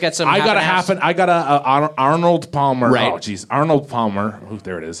items? You guys got some. I got a Arnold Palmer. Right. Oh, jeez, Arnold Palmer. Oh,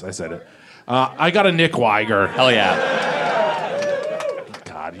 there it is. I said it. I got a Nick Weiger. Hell yeah.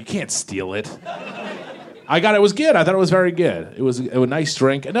 God, you can't steal it. It was good. I thought it was very good. It was a nice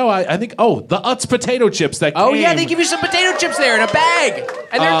drink. No, I think. Oh, the Utz potato chips that. Oh came. yeah, they give you some potato chips there in a bag,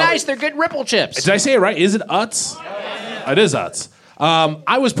 and they're nice. They're good Ripple chips. Did I say it right? Is it Utz? It is Utz.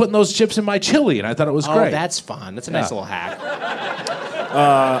 I was putting those chips in my chili, and I thought it was great. Oh, that's fun. That's a nice little hack.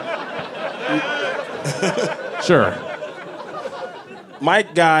 Sure.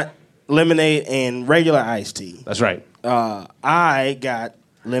 Mike got lemonade and regular iced tea. That's right. I got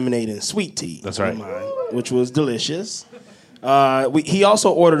lemonade and sweet tea. That's right. in mine, which was delicious. He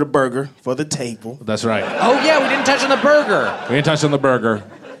also ordered a burger for the table. That's right. Oh, yeah, we didn't touch on the burger. We didn't touch on the burger.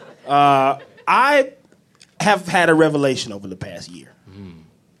 I have had a revelation over the past year.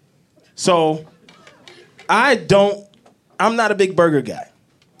 So, I'm not a big burger guy.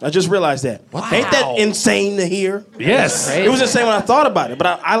 I just realized that. Wow. Ain't that insane to hear? Yes. It was insane when I thought about it,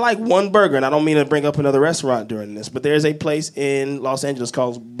 but I like one burger, and I don't mean to bring up another restaurant during this, but there's a place in Los Angeles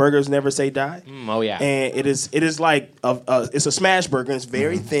called Burgers Never Say Die. Oh, yeah. And it is like, it's a smash burger, and it's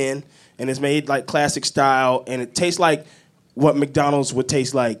very thin, and it's made like classic style, and it tastes like what McDonald's would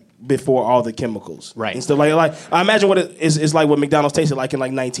taste like before all the chemicals. Right. And stuff like I imagine what it is like what McDonald's tasted like in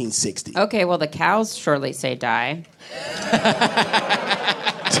like 1960. Okay, well, the cows surely say die.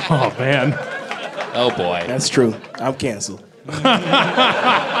 Oh, man. Oh, boy. That's true. I'm canceled.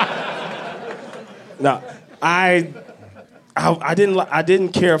 No, I didn't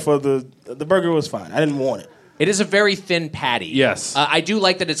care for the burger was fine. I didn't want it. It is a very thin patty. Yes. I do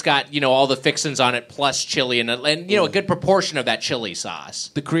like that it's got, all the fixins on it plus chili and a good proportion of that chili sauce.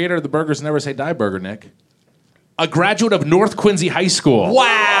 The creator of the Burgers Never Say Die burger, Nick. A graduate of North Quincy High School.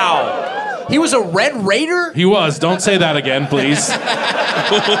 Wow. He was a Red Raider? He was. Don't say that again, please.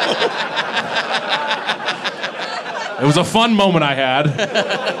 It was a fun moment I had,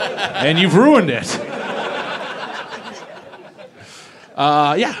 and you've ruined it.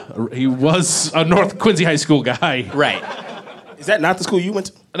 Yeah, he was a North Quincy High School guy. Right. Is that not the school you went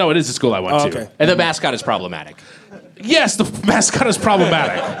to? No, it is the school I went to. Okay. And the mascot is problematic. Yes, the mascot is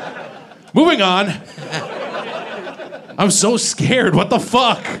problematic. Moving on. I'm so scared. What the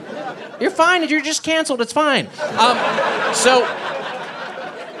fuck? You're fine. You're just canceled. It's fine.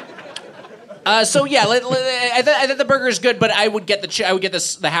 So yeah, I thought the burger is good, but I would get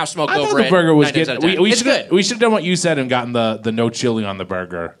the half smoke I over thought it. the burger was 9 times good. out of 10. We It's should good. we should have done what you said and gotten the no chili on the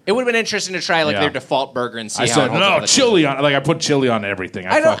burger. It would have been interesting to try Yeah. their default burger and see I how said it holds up no with chili on. Like I put chili on everything.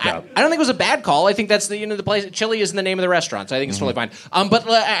 I fucked up. I don't think it was a bad call. I think that's the place. Chili is in the name of the restaurant, so I think it's totally fine. But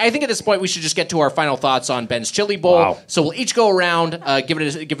I think at this point we should just get to our final thoughts on Ben's Chili Bowl. Wow. So we'll each go around, give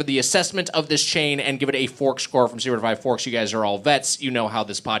it the assessment of this chain, and give it a fork score from 0 to 5 forks. You guys are all vets. You know how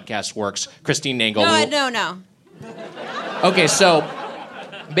this podcast works. Christine Nangle. No. Okay, so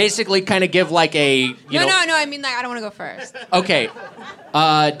basically, kind of give like a No. I mean, like, I don't want to go first. Okay.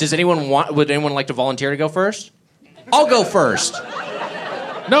 Would anyone like to volunteer to go first? I'll go first.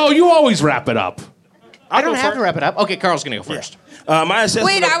 No, you always wrap it up. I don't have to wrap it up. Okay, Carl's gonna go first. My assessment.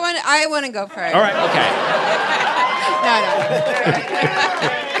 Wait, I want to go first. All right.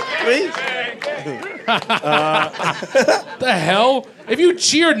 No. Please. The hell? If you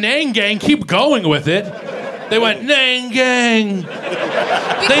cheered Nang Gang, keep going with it. They went Nang Gang.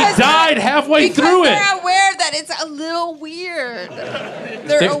 They died halfway through it. They're aware that it's a little weird.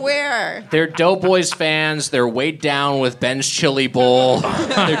 They're aware. They're Doughboys fans. They're weighed down with Ben's Chili Bowl.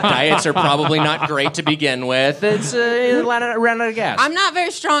 Their diets are probably not great to begin with. It's ran out of gas. I'm not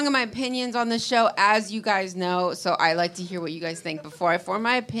very strong in my opinions on the show, as you guys know, so I like to hear what you guys think before I form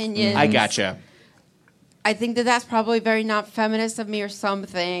my opinion. I gotcha. I think that's probably very not feminist of me or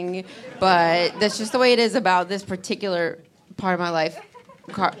something, but that's just the way it is about this particular part of my life.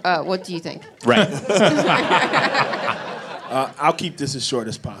 What do you think? Right. I'll keep this as short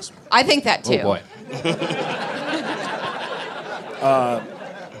as possible. I think that too. Oh boy.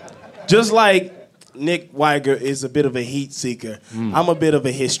 Just like Nick Weiger is a bit of a heat seeker, I'm a bit of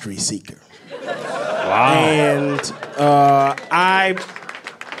a history seeker. Wow. And I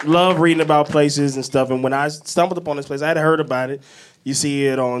love reading about places and stuff. And when I stumbled upon this place, I had heard about it. You see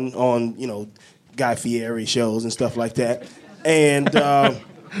it on Guy Fieri shows and stuff like that. And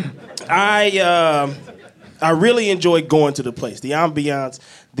I really enjoyed going to the place. The ambiance,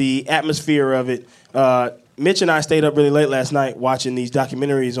 the atmosphere of it. Mitch and I stayed up really late last night watching these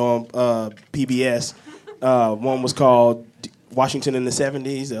documentaries on PBS. One was called Washington in the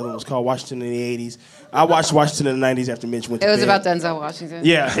 70s. The other one was called Washington in the 80s. I watched Washington in the 90s after Mitch went to bed. It was about Denzel Washington.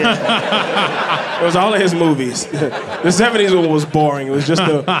 Yeah. It was all of his movies. The 70s one was boring. It was just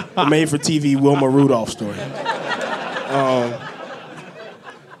a made-for-TV Wilma Rudolph story.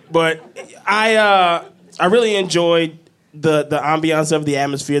 But I really enjoyed the ambiance of the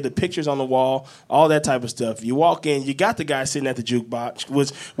atmosphere, the pictures on the wall, all that type of stuff. You walk in, you got the guy sitting at the jukebox,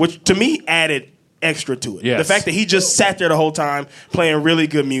 which to me added extra to it. Yes. The fact that he just sat there the whole time playing really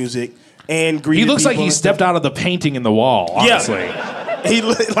good music and greeted He looks like people he and stepped out of the painting in the wall, honestly. Yeah. He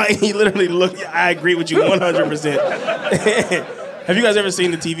literally looked. I agree with you 100%. Have you guys ever seen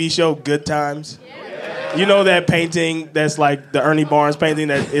the TV show Good Times? You know that painting that's like the Ernie Barnes painting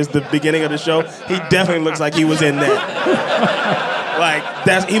that is the beginning of the show? He definitely looks like he was in that.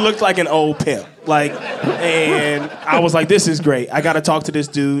 Like he looked like an old pimp. Like, and I was like, this is great. I got to talk to this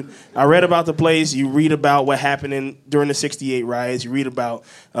dude. I read about the place. You read about what happened during the '68 riots. You read about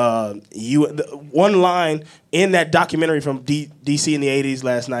one line in that documentary from DC in the '80s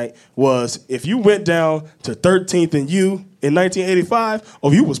last night was, if you went down to 13th and U in 1985,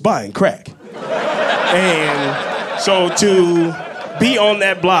 you was buying crack. And so to be on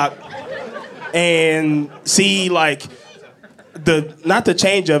that block and see like not the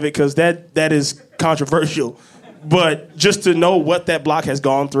change of it, because that is controversial, but just to know what that block has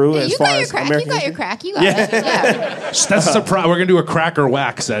gone through as far as American. You got your crack. You got it. Yeah. That's a surprise. We're gonna do a crack or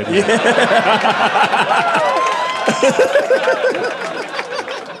whack segment.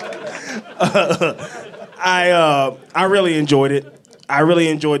 I really enjoyed it. I really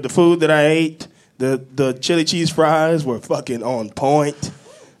enjoyed the food that I ate. The chili cheese fries were fucking on point.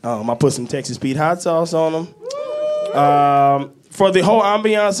 I put some Texas Pete hot sauce on them. For the whole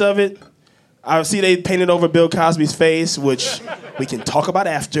ambiance of it, I see they painted over Bill Cosby's face, which we can talk about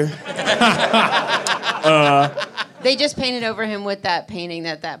after. They just painted over him with that painting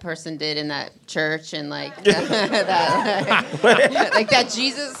that person did in that church, and like that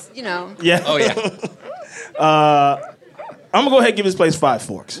Jesus, you know. Yeah. Oh yeah. I'm gonna go ahead and give this place 5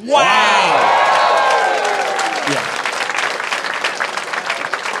 forks. Wow. Yeah.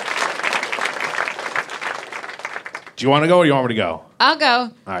 Do you want to go or do you want me to go? I'll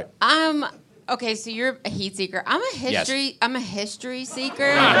go. All right. Okay, so you're a heat seeker. I'm a history seeker.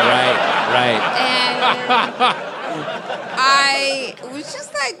 Right. And I was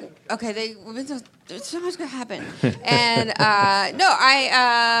just like, okay, so much could happen. And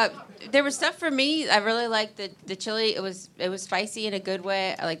there was stuff for me. I really liked the chili. It was spicy in a good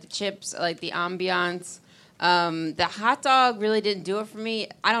way. I like the chips. I like the ambiance. The hot dog really didn't do it for me.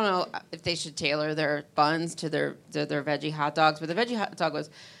 I don't know if they should tailor their buns to their veggie hot dogs, but the veggie hot dog was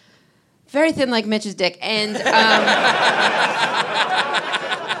very thin, like Mitch's dick. And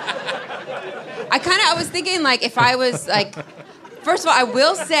I was thinking, like, if I was like, first of all, I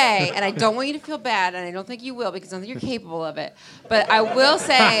will say, and I don't want you to feel bad, and I don't think you will, because I don't think you're capable of it, but I will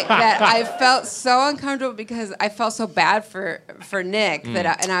say that I felt so uncomfortable because I felt so bad for Nick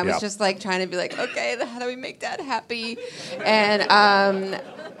that I was just like trying to be like, okay, how do we make Dad happy? And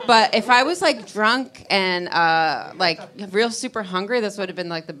but if I was like drunk and like real super hungry, this would have been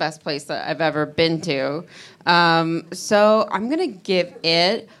like the best place that I've ever been to. So I'm gonna give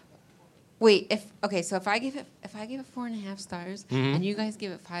it. Wait, if I give it 4.5 stars, and you guys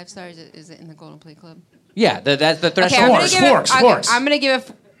give it 5 stars, is it in the Golden Plate Club? Yeah, that's the threshold. Forks. I'm gonna give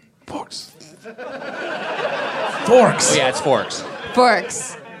it Forks. Oh yeah, it's forks.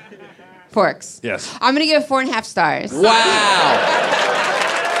 Forks. Yes. I'm gonna give it 4.5 stars. Wow.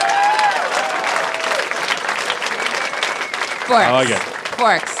 Forks. I like it.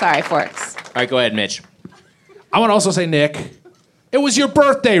 Forks. Sorry, forks. All right, go ahead, Mitch. I want to also say, Nick, it was your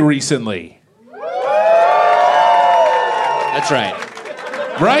birthday recently. That's right.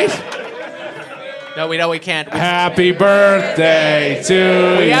 Right? No, we can't. Happy birthday to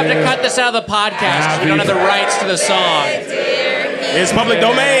you. We have to cut this out of the podcast because we don't have the rights to the song. It's public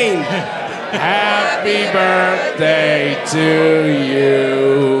domain. Happy birthday to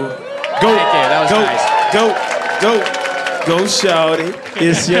you. Go, Thank you. That was nice. Go, shawty.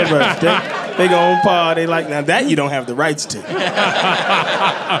 It's your birthday. They gon' party like now that you don't have the rights to.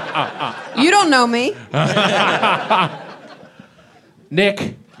 You don't know me.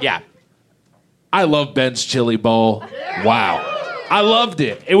 Nick. Yeah. I love Ben's Chili Bowl. Wow. I loved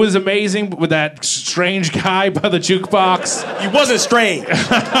it. It was amazing with that strange guy by the jukebox. He wasn't strange.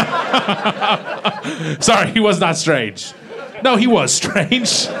 Sorry, he was not strange. No, he was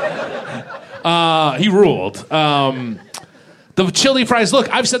strange. He ruled. The chili fries, look,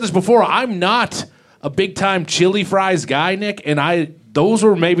 I've said this before. I'm not a big-time chili fries guy, Nick, and those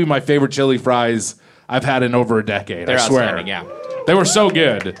were maybe my favorite chili fries I've had in over a decade. They're I swear. outstanding, yeah. They were so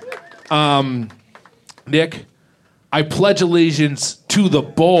good. Nick, I pledge allegiance to the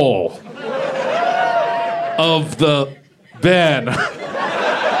bowl of the Ben.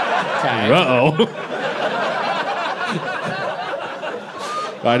 Uh-oh.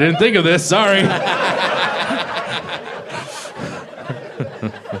 I didn't think of this, sorry.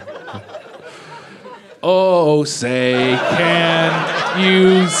 Oh, say, can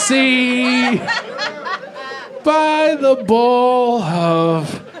you see by the bowl of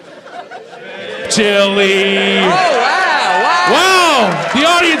chili? Oh, wow. Wow! The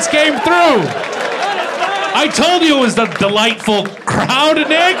audience came through. I told you it was the delightful crowd,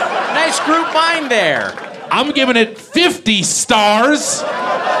 Nick. Nice group mind there. I'm giving it 50 stars.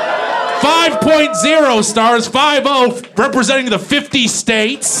 5.0 stars, 5-0, representing the 50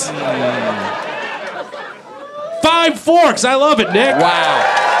 states. 5 forks. I love it, Nick.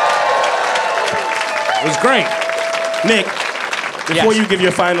 Wow. It was great. Nick, before you give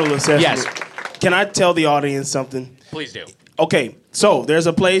your final assessment, Yes. can I tell the audience something? Please do. Okay, so there's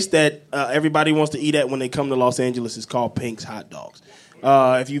a place that everybody wants to eat at when they come to Los Angeles. It's called Pink's Hot Dogs.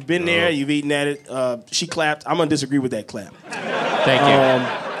 If you've been there, you've eaten at it. She clapped. I'm going to disagree with that clap. Thank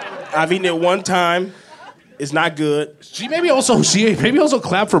you. I've eaten it one time. It's not good. She maybe also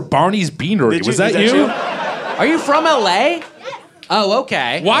clapped for Barney's Beanery. Was that you? Are you from LA? Oh,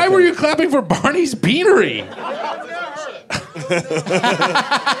 okay. Why were you clapping for Barney's Beanery? You just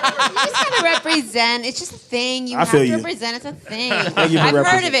gotta represent. It's just a thing. You I have feel to you. represent. It's a thing. Thank you for I've heard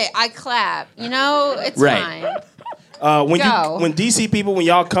representing. of it. I clap. You know, it's Right. fine. When DC people, when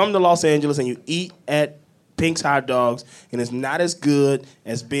y'all come to Los Angeles and you eat at Pink's Hot Dogs and it's not as good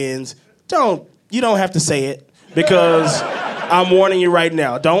as Ben's, you don't have to say it because I'm warning you right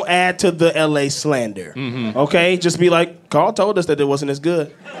now. Don't add to the LA slander. Okay? Just be like, Carl told us that it wasn't as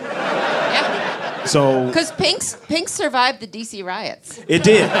good. Yeah. So Because Pink survived the DC riots. it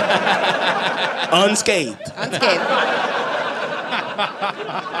did. Unscathed.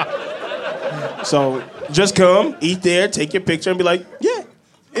 So just come, eat there, take your picture, and be like, yeah,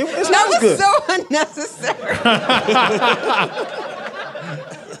 it's That not was as good. so unnecessary.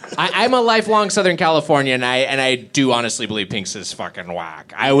 I'm a lifelong Southern Californian, and I do honestly believe Pink's is fucking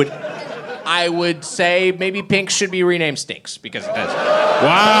whack. I would say maybe Pink should be renamed Stinks because it does.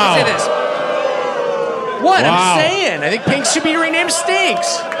 Wow. Say this. What? Wow. I'm saying. I think Pink should be renamed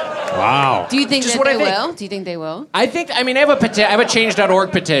Stinks. Wow. Do you think Just that what I they think. will? Do you think they will? I have a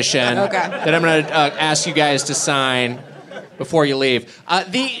change.org petition Okay. that I'm going to ask you guys to sign before you leave.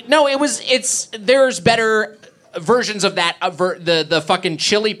 There's better versions of that. The fucking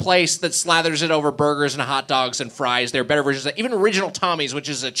chili place that slathers it over burgers and hot dogs and fries. There are better versions of that. Even Original Tommy's, which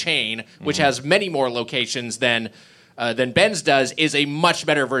is a chain, which has many more locations than Ben's does, is a much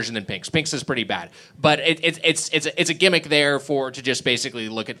better version than Pink's. Pink's is pretty bad, but it's a gimmick there to just basically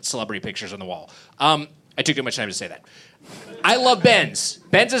look at celebrity pictures on the wall. I took too much time to say that. I love Ben's.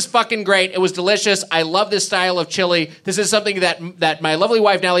 Ben's is fucking great. It was delicious. I love this style of chili. This is something that my lovely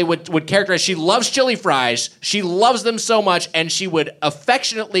wife Natalie would characterize. She loves chili fries. She loves them so much, and she would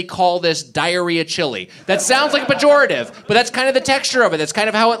affectionately call this diarrhea chili. That sounds like a pejorative, but that's kind of the texture of it. That's kind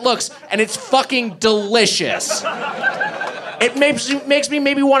of how it looks, and it's fucking delicious. It makes me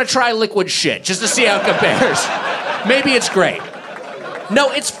maybe want to try liquid shit just to see how it compares. Maybe it's great. No,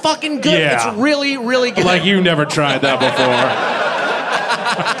 it's fucking good. Yeah. It's really, really good. Like you never tried that before.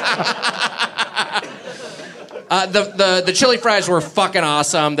 The chili fries were fucking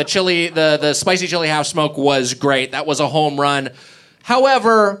awesome. The spicy chili half smoke was great. That was a home run.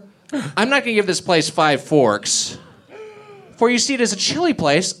 However, I'm not going to give this place 5 forks. For you see it as a chili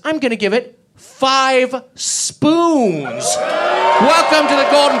place, I'm going to give it 5 spoons. Welcome to the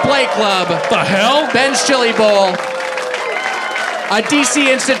Golden Plate Club. The hell? Ben's Chili Bowl. A DC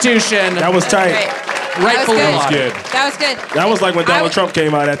institution. That was tight. Great. Rightfully That was lauded. good. That was good. That was like when Donald Trump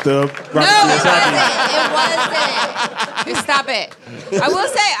came out at the Robert No, it Kiyosaki. wasn't. Stop it. I will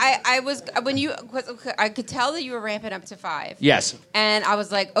say, I was I could tell that you were ramping up to 5. Yes. And I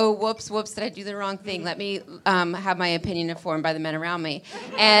was like, oh, whoops, did I do the wrong thing? Let me have my opinion informed by the men around me.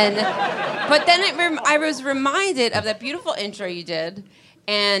 But then I was reminded of that beautiful intro you did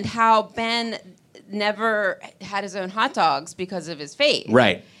and how Ben never had his own hot dogs because of his faith.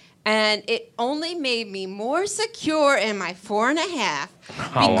 Right. And it only made me more secure in my 4.5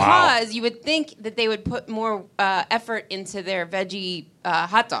 wow. because you would think that they would put more effort into their veggie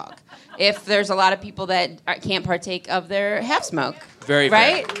hot dog if there's a lot of people that can't partake of their half smoke. Very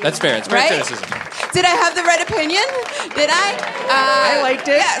right? fair. That's fair. It's great Right? criticism. Did I have the right opinion? Did I? I liked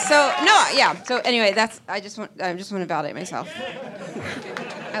it. Yeah. So anyway, I just want to validate myself.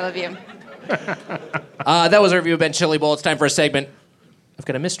 I love you. That was our review of Ben Chili Bowl. It's time for a segment. I've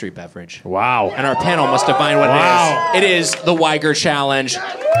got a mystery beverage. Wow. And our panel must divine what Wow. it is. It is the Weiger Challenge.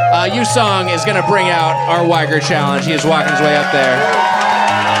 Yusong is going to bring out our Weiger Challenge. He is walking his way up there.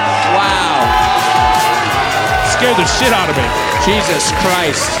 Wow. Scared the shit out of me. Jesus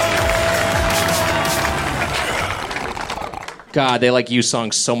Christ. God, they like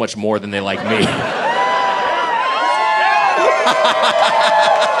Yusong so much more than they like me.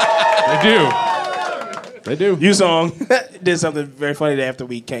 They do. They do. Yusong did something very funny after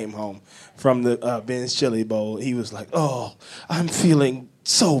we came home from the Ben's Chili Bowl. He was like, oh, I'm feeling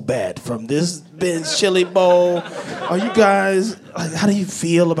so bad from this Ben's Chili Bowl. Are you guys, like, how do you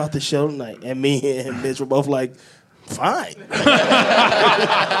feel about the show tonight? And me and Mitch were both like, fine.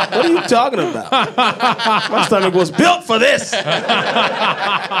 What are you talking about? My stomach was built for this.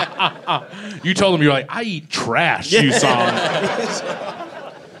 You told him, you're like, I eat trash, you song.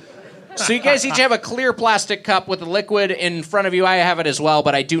 So you guys each have a clear plastic cup with a liquid in front of you. I have it as well,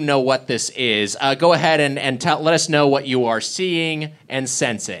 but I do know what this is. Go ahead and let us know what you are seeing and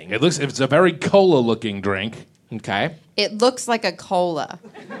sensing. It's a very cola-looking drink. Okay. It looks like a cola.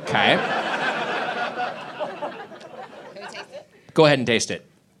 Okay. Can we taste it? Go ahead and taste it.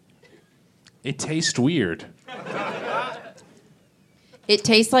 It tastes weird. It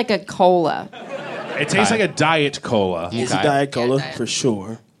tastes like a cola. It tastes like a diet cola. It's a Diet Cola, for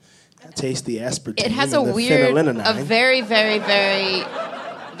sure. I taste the aspartame. It has a and the weird, phenylalanine. a very, very, very,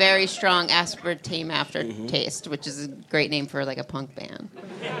 very strong aspartame aftertaste, which is a great name for like a punk band.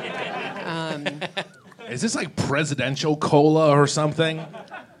 Is this like presidential cola or something?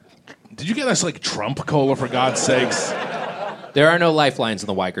 Did you get us like Trump cola, for God's sakes? There are no lifelines in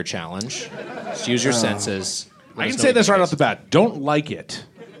the Weiger Challenge. Just use your senses. I can say this right off the bat. Don't like it.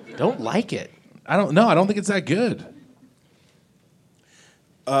 Don't like it? I don't know. I don't think it's that good.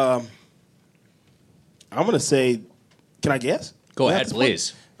 I'm going to say, can I guess? Go ahead,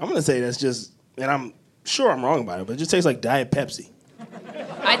 please. I'm going to say that's just, and I'm sure I'm wrong about it, but it just tastes like Diet Pepsi.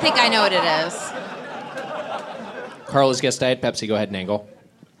 I think I know what it is. Carl has guessed Diet Pepsi. Go ahead, Nangle.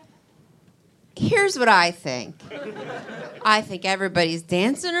 Here's what I think. I think everybody's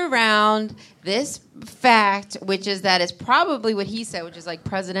dancing around this fact, which is that it's probably what he said, which is like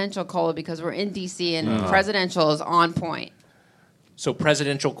presidential cola, because we're in D.C. and presidential is on point. So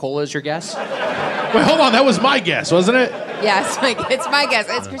presidential cola is your guess? Wait, hold on. That was my guess, wasn't it? Yes, it's my guess.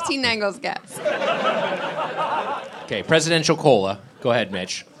 It's Christine Nangle's guess. Okay, presidential cola. Go ahead,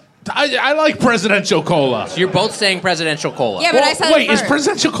 Mitch. I like presidential cola. So you're both saying presidential cola. Yeah, but I said Wait, it is first.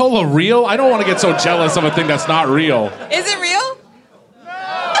 presidential cola real? I don't want to get so jealous of a thing that's not real. Is it real?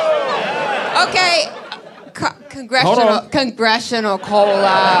 No. Okay. Congressional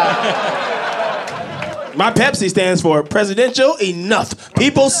cola. My Pepsi stands for presidential enough.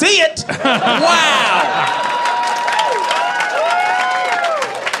 People see it. Wow!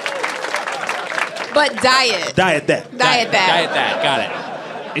 But diet. Diet that. Diet that. Diet that. Got it.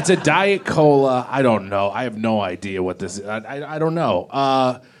 It's a diet cola. I don't know. I have no idea what this is. I don't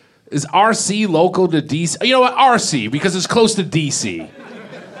know. Is RC local to DC? You know what? RC, because it's close to DC.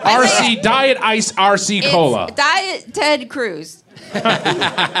 RC, Diet Ice RC Cola. It's Diet Ted Cruz.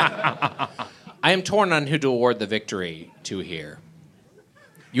 I am torn on who to award the victory to here.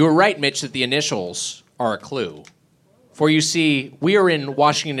 You were right, Mitch, that the initials are a clue. For you see, we are in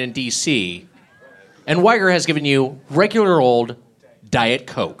Washington, D.C., and Weiger has given you regular old Diet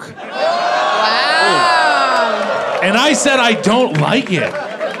Coke. Wow. And I said I don't like it.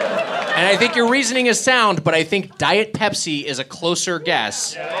 And I think your reasoning is sound, but I think Diet Pepsi is a closer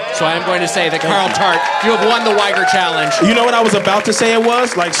guess. So I'm going to say that Carl Tart, you have won the Weiger Challenge. You know what I was about to say it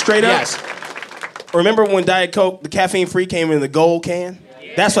was? Like, straight up? Yes. Remember when Diet Coke, the caffeine-free, came in the gold can?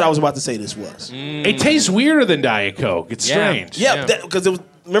 That's what I was about to say this was. It tastes weirder than Diet Coke. It's strange. Yeah, because it was.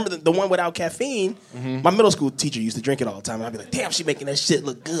 Remember the one without caffeine? My middle school teacher used to drink it all the time, and I'd be like, "Damn, she making that shit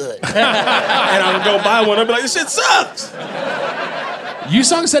look good." And I would go buy one. I'd be like, "This shit sucks."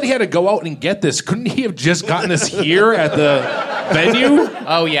 Yusong said he had to go out and get this. Couldn't he have just gotten this here at the venue?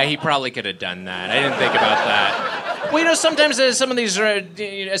 Oh, yeah, he probably could have done that. I didn't think about that. Well, you know, sometimes some of these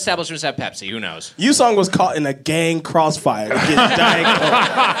establishments have Pepsi. Who knows? Yusong was caught in a gang crossfire to get Diet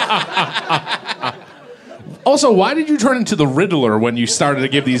Coke. Also, why did you turn into the Riddler when you started to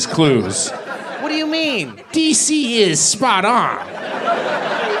give these clues? What do you mean? DC is spot on.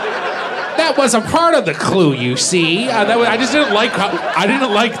 That was a part of the clue, you see. I just didn't like I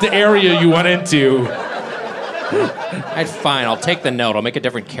didn't like the area you went into. Fine, I'll take the note. I'll make a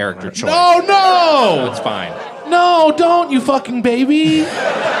different character choice. No! It's fine. No, don't, you fucking baby.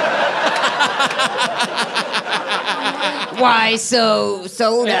 Why so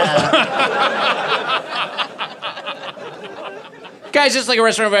soda? Guys, just like a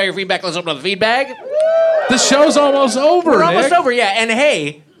restaurant about your feedback, let's open up the feedback. The show's almost over, We're almost Nick. over, yeah. And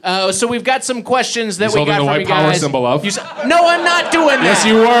hey, so we've got some questions that He's we got holding from the you white power guys. symbol up. No, I'm not doing that. Yes,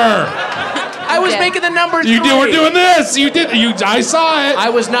 you were. I was making the number 3. You were doing this. You did. I saw it. I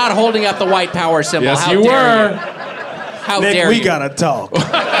was not holding up the white power symbol. Yes, How you dare were. You? How Nick, dare we you? gotta talk.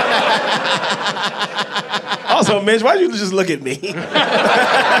 Also, Mitch, why'd you just look at me?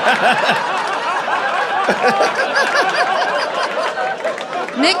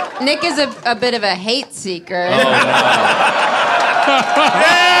 Nick is a bit of a hate seeker. Yeah!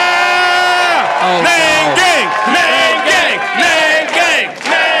 Oh, Nang gang! Nang gang! Nang gang!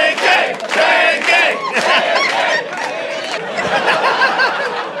 Nang gang! Nang gang!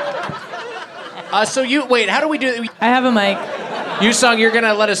 So you wait. How do we do it? I have a mic. You sung. You're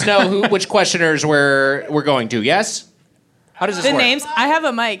gonna let us know which questioners we're going to. Yes. How does this The work? names. I have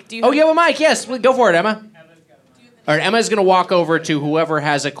a mic. Do you? Oh, you have a mic. Yes. Go for it, Emma. All right. Emma's gonna walk over to whoever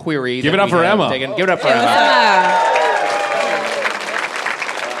has a query. Give it up for Emma. Give it up for Emma.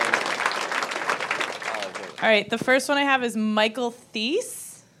 All right. The first one I have is Michael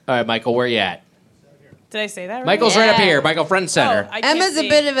Thies. All right, Michael. Where you at? Did I say that right? Michael's right up here. Michael, front and center. Oh, I can't Emma's see. a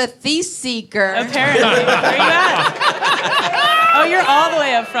bit of a thief seeker. Apparently. Where are you at? Oh, you're all the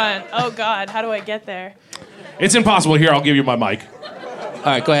way up front. Oh, God. How do I get there? It's impossible. Here, I'll give you my mic. All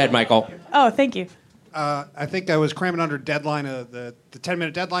right, go ahead, Michael. Oh, thank you. I think I was cramming under deadline, the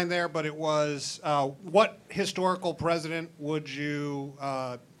 10-minute deadline there, but it was what historical president would you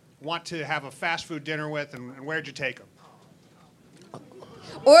want to have a fast food dinner with, and where'd you take him?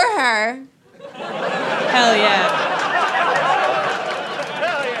 Or her. Hell yeah.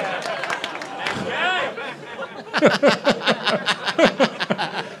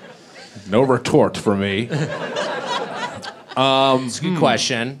 No retort for me. It's a good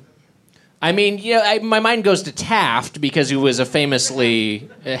question. I mean, my mind goes to Taft because he was a famously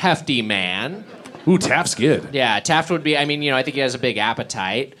hefty man. Ooh, Taft's good. Yeah, Taft would be. I mean, I think he has a big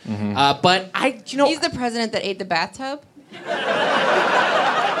appetite. But He's the president that ate the bathtub.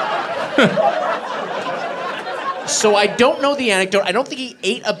 So I don't know the anecdote. I don't think he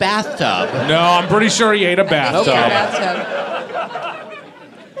ate a bathtub. No, I'm pretty sure he ate a bathtub.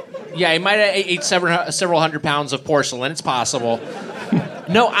 Yeah, he might have ate several hundred pounds of porcelain. It's possible.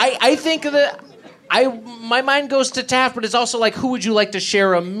 No, I think that my mind goes to Taft, but it's also like, who would you like to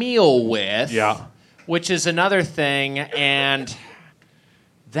share a meal with? Yeah. Which is another thing, and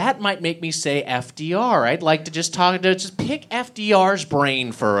that might make me say FDR. I'd like to just pick FDR's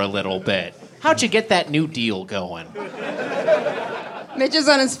brain for a little bit. How'd you get that New Deal going? Mitch is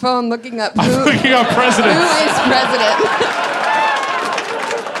on his phone looking up who, Looking up presidents. who is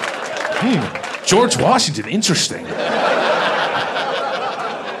president. George Washington, interesting.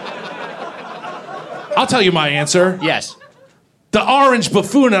 I'll tell you my answer. Yes. The orange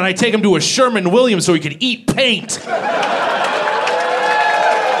buffoon, and I take him to a Sherman-Williams so he could eat paint.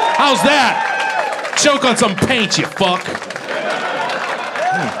 How's that? Choke on some paint, you fuck.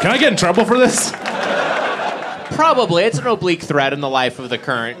 Can I get in trouble for this? Probably. It's an oblique threat in the life of the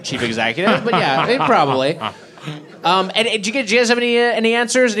current chief executive, but yeah, probably. And did you guys have any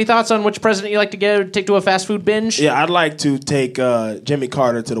answers, any thoughts on which president you like to take to a fast food binge? Yeah, I'd like to take Jimmy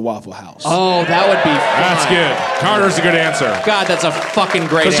Carter to the Waffle House. Oh, that would be fun. That's good. Carter's a good answer. God, that's a fucking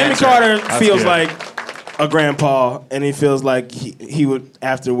great answer. Because Jimmy Carter That's feels good. like a grandpa, and he feels like he would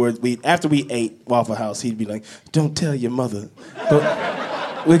after we ate Waffle House, he'd be like, "Don't tell your mother, but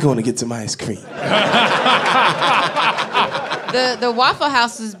we're going to get some ice cream." The Waffle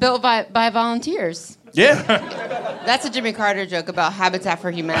House was built by volunteers. Yeah. That's a Jimmy Carter joke about Habitat for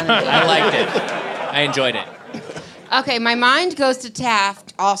Humanity. I liked it. I enjoyed it. Okay, my mind goes to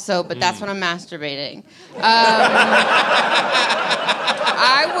Taft also, but that's when I'm masturbating.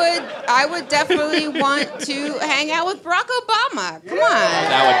 I would definitely want to hang out with Barack Obama. Come on.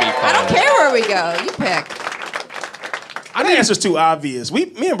 That would be fun. I don't care where we go. You pick. I think the answer's too obvious. Me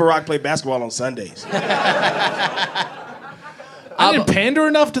and Barack play basketball on Sundays. I didn't pander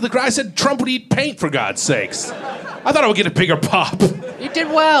enough to the crowd. I said Trump would eat paint, for God's sakes. I thought I would get a bigger pop. You did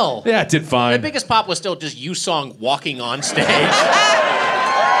well. Yeah, it did fine. The biggest pop was still just you song walking on stage.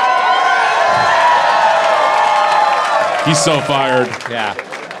 He's so fired. Yeah.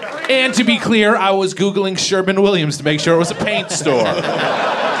 And to be clear, I was Googling Sherman-Williams to make sure it was a paint store.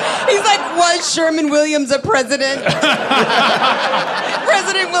 He's like, was Sherman Williams a president?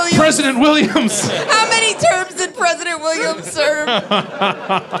 President Williams. President Williams. How many terms did President Williams serve?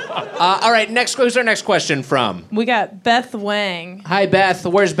 All right, who's our next question from? We got Beth Wang. Hi, Beth.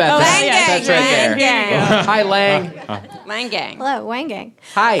 Where's Beth? Oh, at? yeah, That's right there. Yeah. Hi, Lang. Wang Gang. Hello, Wang Gang.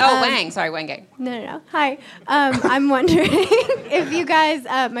 Hi. Oh, Wang. Sorry, Wang Gang. No. Hi. I'm wondering if you guys,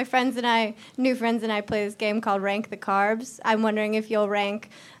 new friends and I play this game called Rank the Carbs. I'm wondering if you'll rank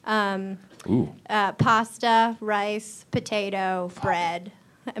pasta, rice, potato, bread,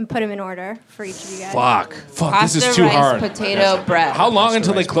 and put them in order for each of you guys. Fuck, Pasta, this is too rice, hard. potato, bread. How long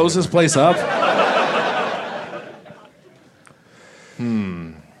until they close this place up?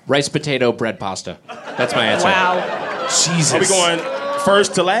 Rice, potato, bread, pasta. That's my answer. Wow. Jesus. Are we going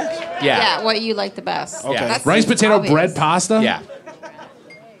first to last? Yeah. Yeah, what you like the best. Okay. That's Rice, potato, obvious. bread, pasta? Yeah.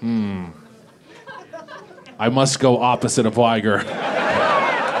 I must go opposite of Weiger.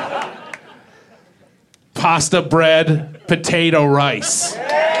 Pasta, bread, potato, rice.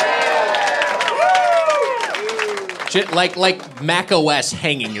 Like Mac OS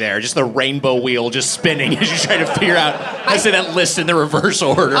hanging there, just the rainbow wheel just spinning as you try to figure out how to say that list in the reverse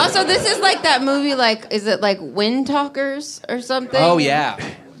order. Also, this is like that movie, like, is it like Wind Talkers or something? Oh, yeah.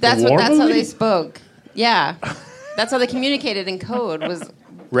 That's how they spoke. Yeah. That's how they communicated in code, was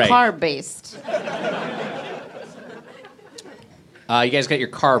carb-based. You guys got your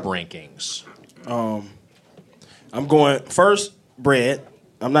carb rankings. I'm going first bread.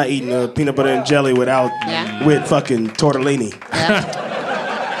 I'm not eating peanut butter and jelly with fucking tortellini.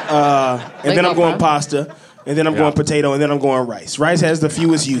 Yeah. And then I'm going pasta. And then I'm going potato, and then I'm going rice. Rice has the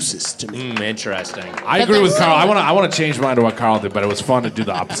fewest uses to me. Interesting. I agree with Carl. I want to change mine to what Carl did, but it was fun to do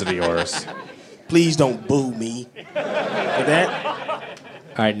the opposite of yours. Please don't boo me. Like that?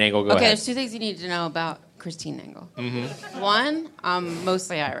 All right, Nangle, go Okay, ahead. there's two things you need to know about Christine Nangle. Mm-hmm. One, I'm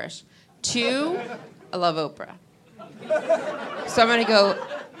mostly Irish. Two, I love Oprah. So I'm going to go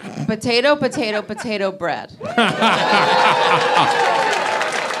potato, potato, potato, bread.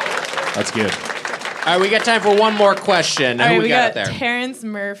 That's good. All right, we got time for one more question. All right, Who we got got there? Terrence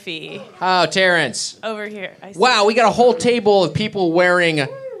Murphy Oh, Terrence. over here. I see. Wow, we got a whole table of people wearing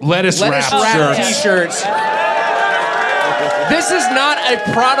Lettuce wrap shirts. T-shirts. This is not a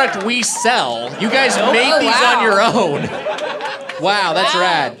product we sell. You guys made these on your own. Wow, that's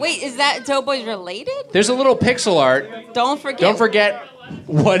rad. Wait, is that Doughboys related? There's a little pixel art. Don't forget. Don't forget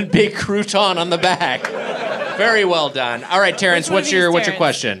one big crouton on the back. Very well done. All right, Terrence, what's your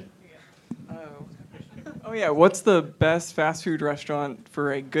question? Oh yeah, what's the best fast food restaurant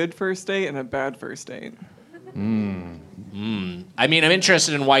for a good first date and a bad first date? I mean, I'm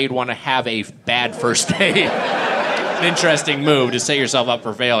interested in why you'd want to have a bad first date. An interesting move to set yourself up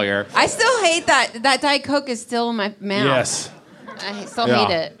for failure. I still hate that Diet Coke is still in my mouth. Yes. I still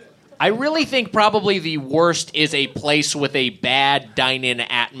hate it. I really think probably the worst is a place with a bad dine-in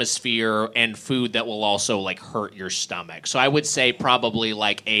atmosphere and food that will also like hurt your stomach. So I would say probably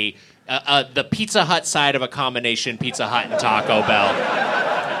like the Pizza Hut side of a combination Pizza Hut and Taco Bell.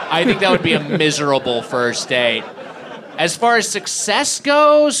 I think that would be a miserable first date. As far as success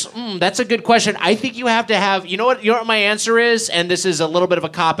goes, that's a good question. I think you have to have, you know what my answer is? And this is a little bit of a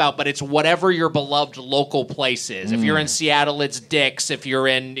cop-out, but it's whatever your beloved local place is. If you're in Seattle, it's Dick's. If you're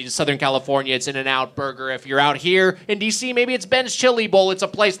in Southern California, it's In-N-Out Burger. If you're out here in D.C., maybe it's Ben's Chili Bowl. It's a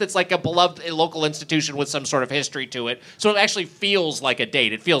place that's like a beloved local institution with some sort of history to it. So it actually feels like a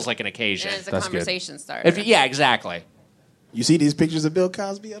date. It feels like an occasion. And it's a conversation starter. Yeah, exactly. You see these pictures of Bill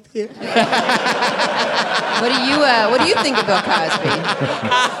Cosby up here? What do you think of Bill Cosby?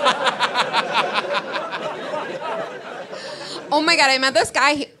 Oh my God, I met this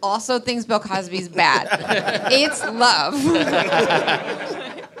guy. He also thinks Bill Cosby's bad. It's love.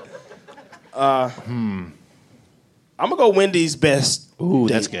 I'm gonna go Wendy's best. Ooh,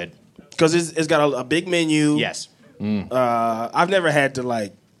 that's good. Because it's got a big menu. Yes. I've never had to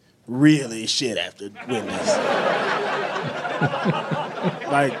like really shit after Wendy's.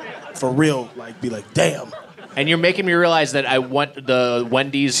 Like for real, like be like, damn. And you're making me realize that I want the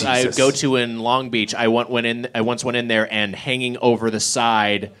Wendy's Jesus. I go to in Long Beach. I once went in there, and hanging over the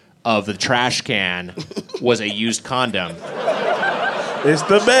side of the trash can was a used condom. It's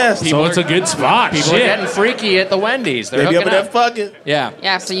the best. So it's a good spot. People are getting freaky at the Wendy's. They're Maybe up hooking in that fucking. Yeah.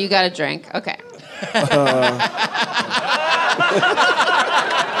 Yeah, so you got a drink. Okay.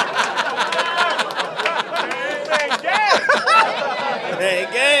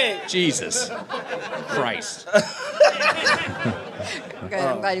 Jesus Christ. Okay,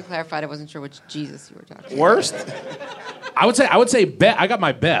 I'm glad you clarified. I wasn't sure which Jesus you were talking about. Worst? I would say I got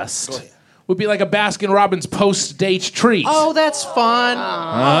my best. Would be like a Baskin Robbins post-date treat. Oh, that's fun.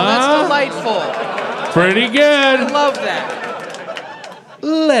 That's delightful. Pretty good. I love that.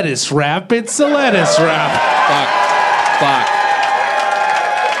 Lettuce wrap. It's a lettuce wrap. Fuck.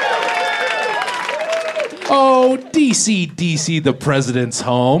 Oh, DC, the president's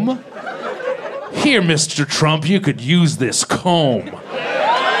home. Here, Mr. Trump, you could use this comb.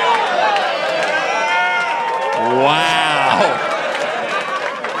 Wow.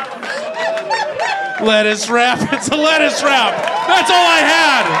 Lettuce wrap. It's a lettuce wrap. That's all I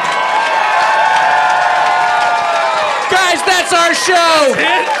had. Guys, that's our show.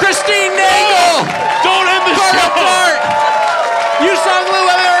 Christine Nangle. Don't end the show. Tart. You sung Lou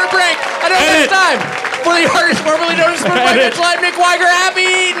Weber break. Until next time. For the artist formerly known as Spurs by Mitch Live, Nick Weiger, happy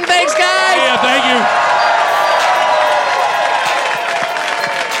eating. Thanks, guys. Yeah, thank you.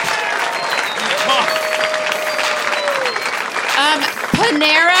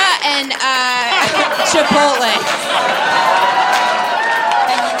 Panera and Chipotle.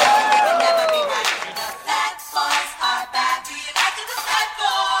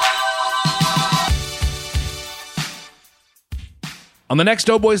 On the next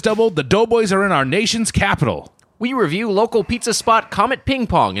Doughboys Double, the Doughboys are in our nation's capital. We review local pizza spot Comet Ping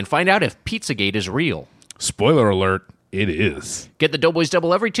Pong and find out if Pizzagate is real. Spoiler alert, it is. Get the Doughboys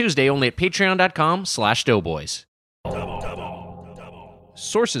Double every Tuesday only at patreon.com/doughboys.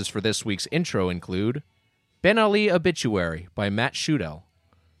 Sources for this week's intro include Ben Ali Obituary by Matt Schudel,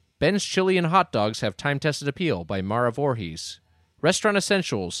 Ben's Chili and Hot Dogs Have Time-Tested Appeal by Mara Voorhees, Restaurant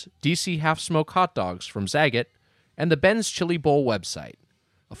Essentials, DC Half-Smoked Hot Dogs from Zagat, and the Ben's Chili Bowl website.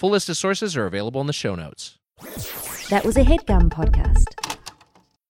 A full list of sources are available in the show notes. That was a HeadGum podcast.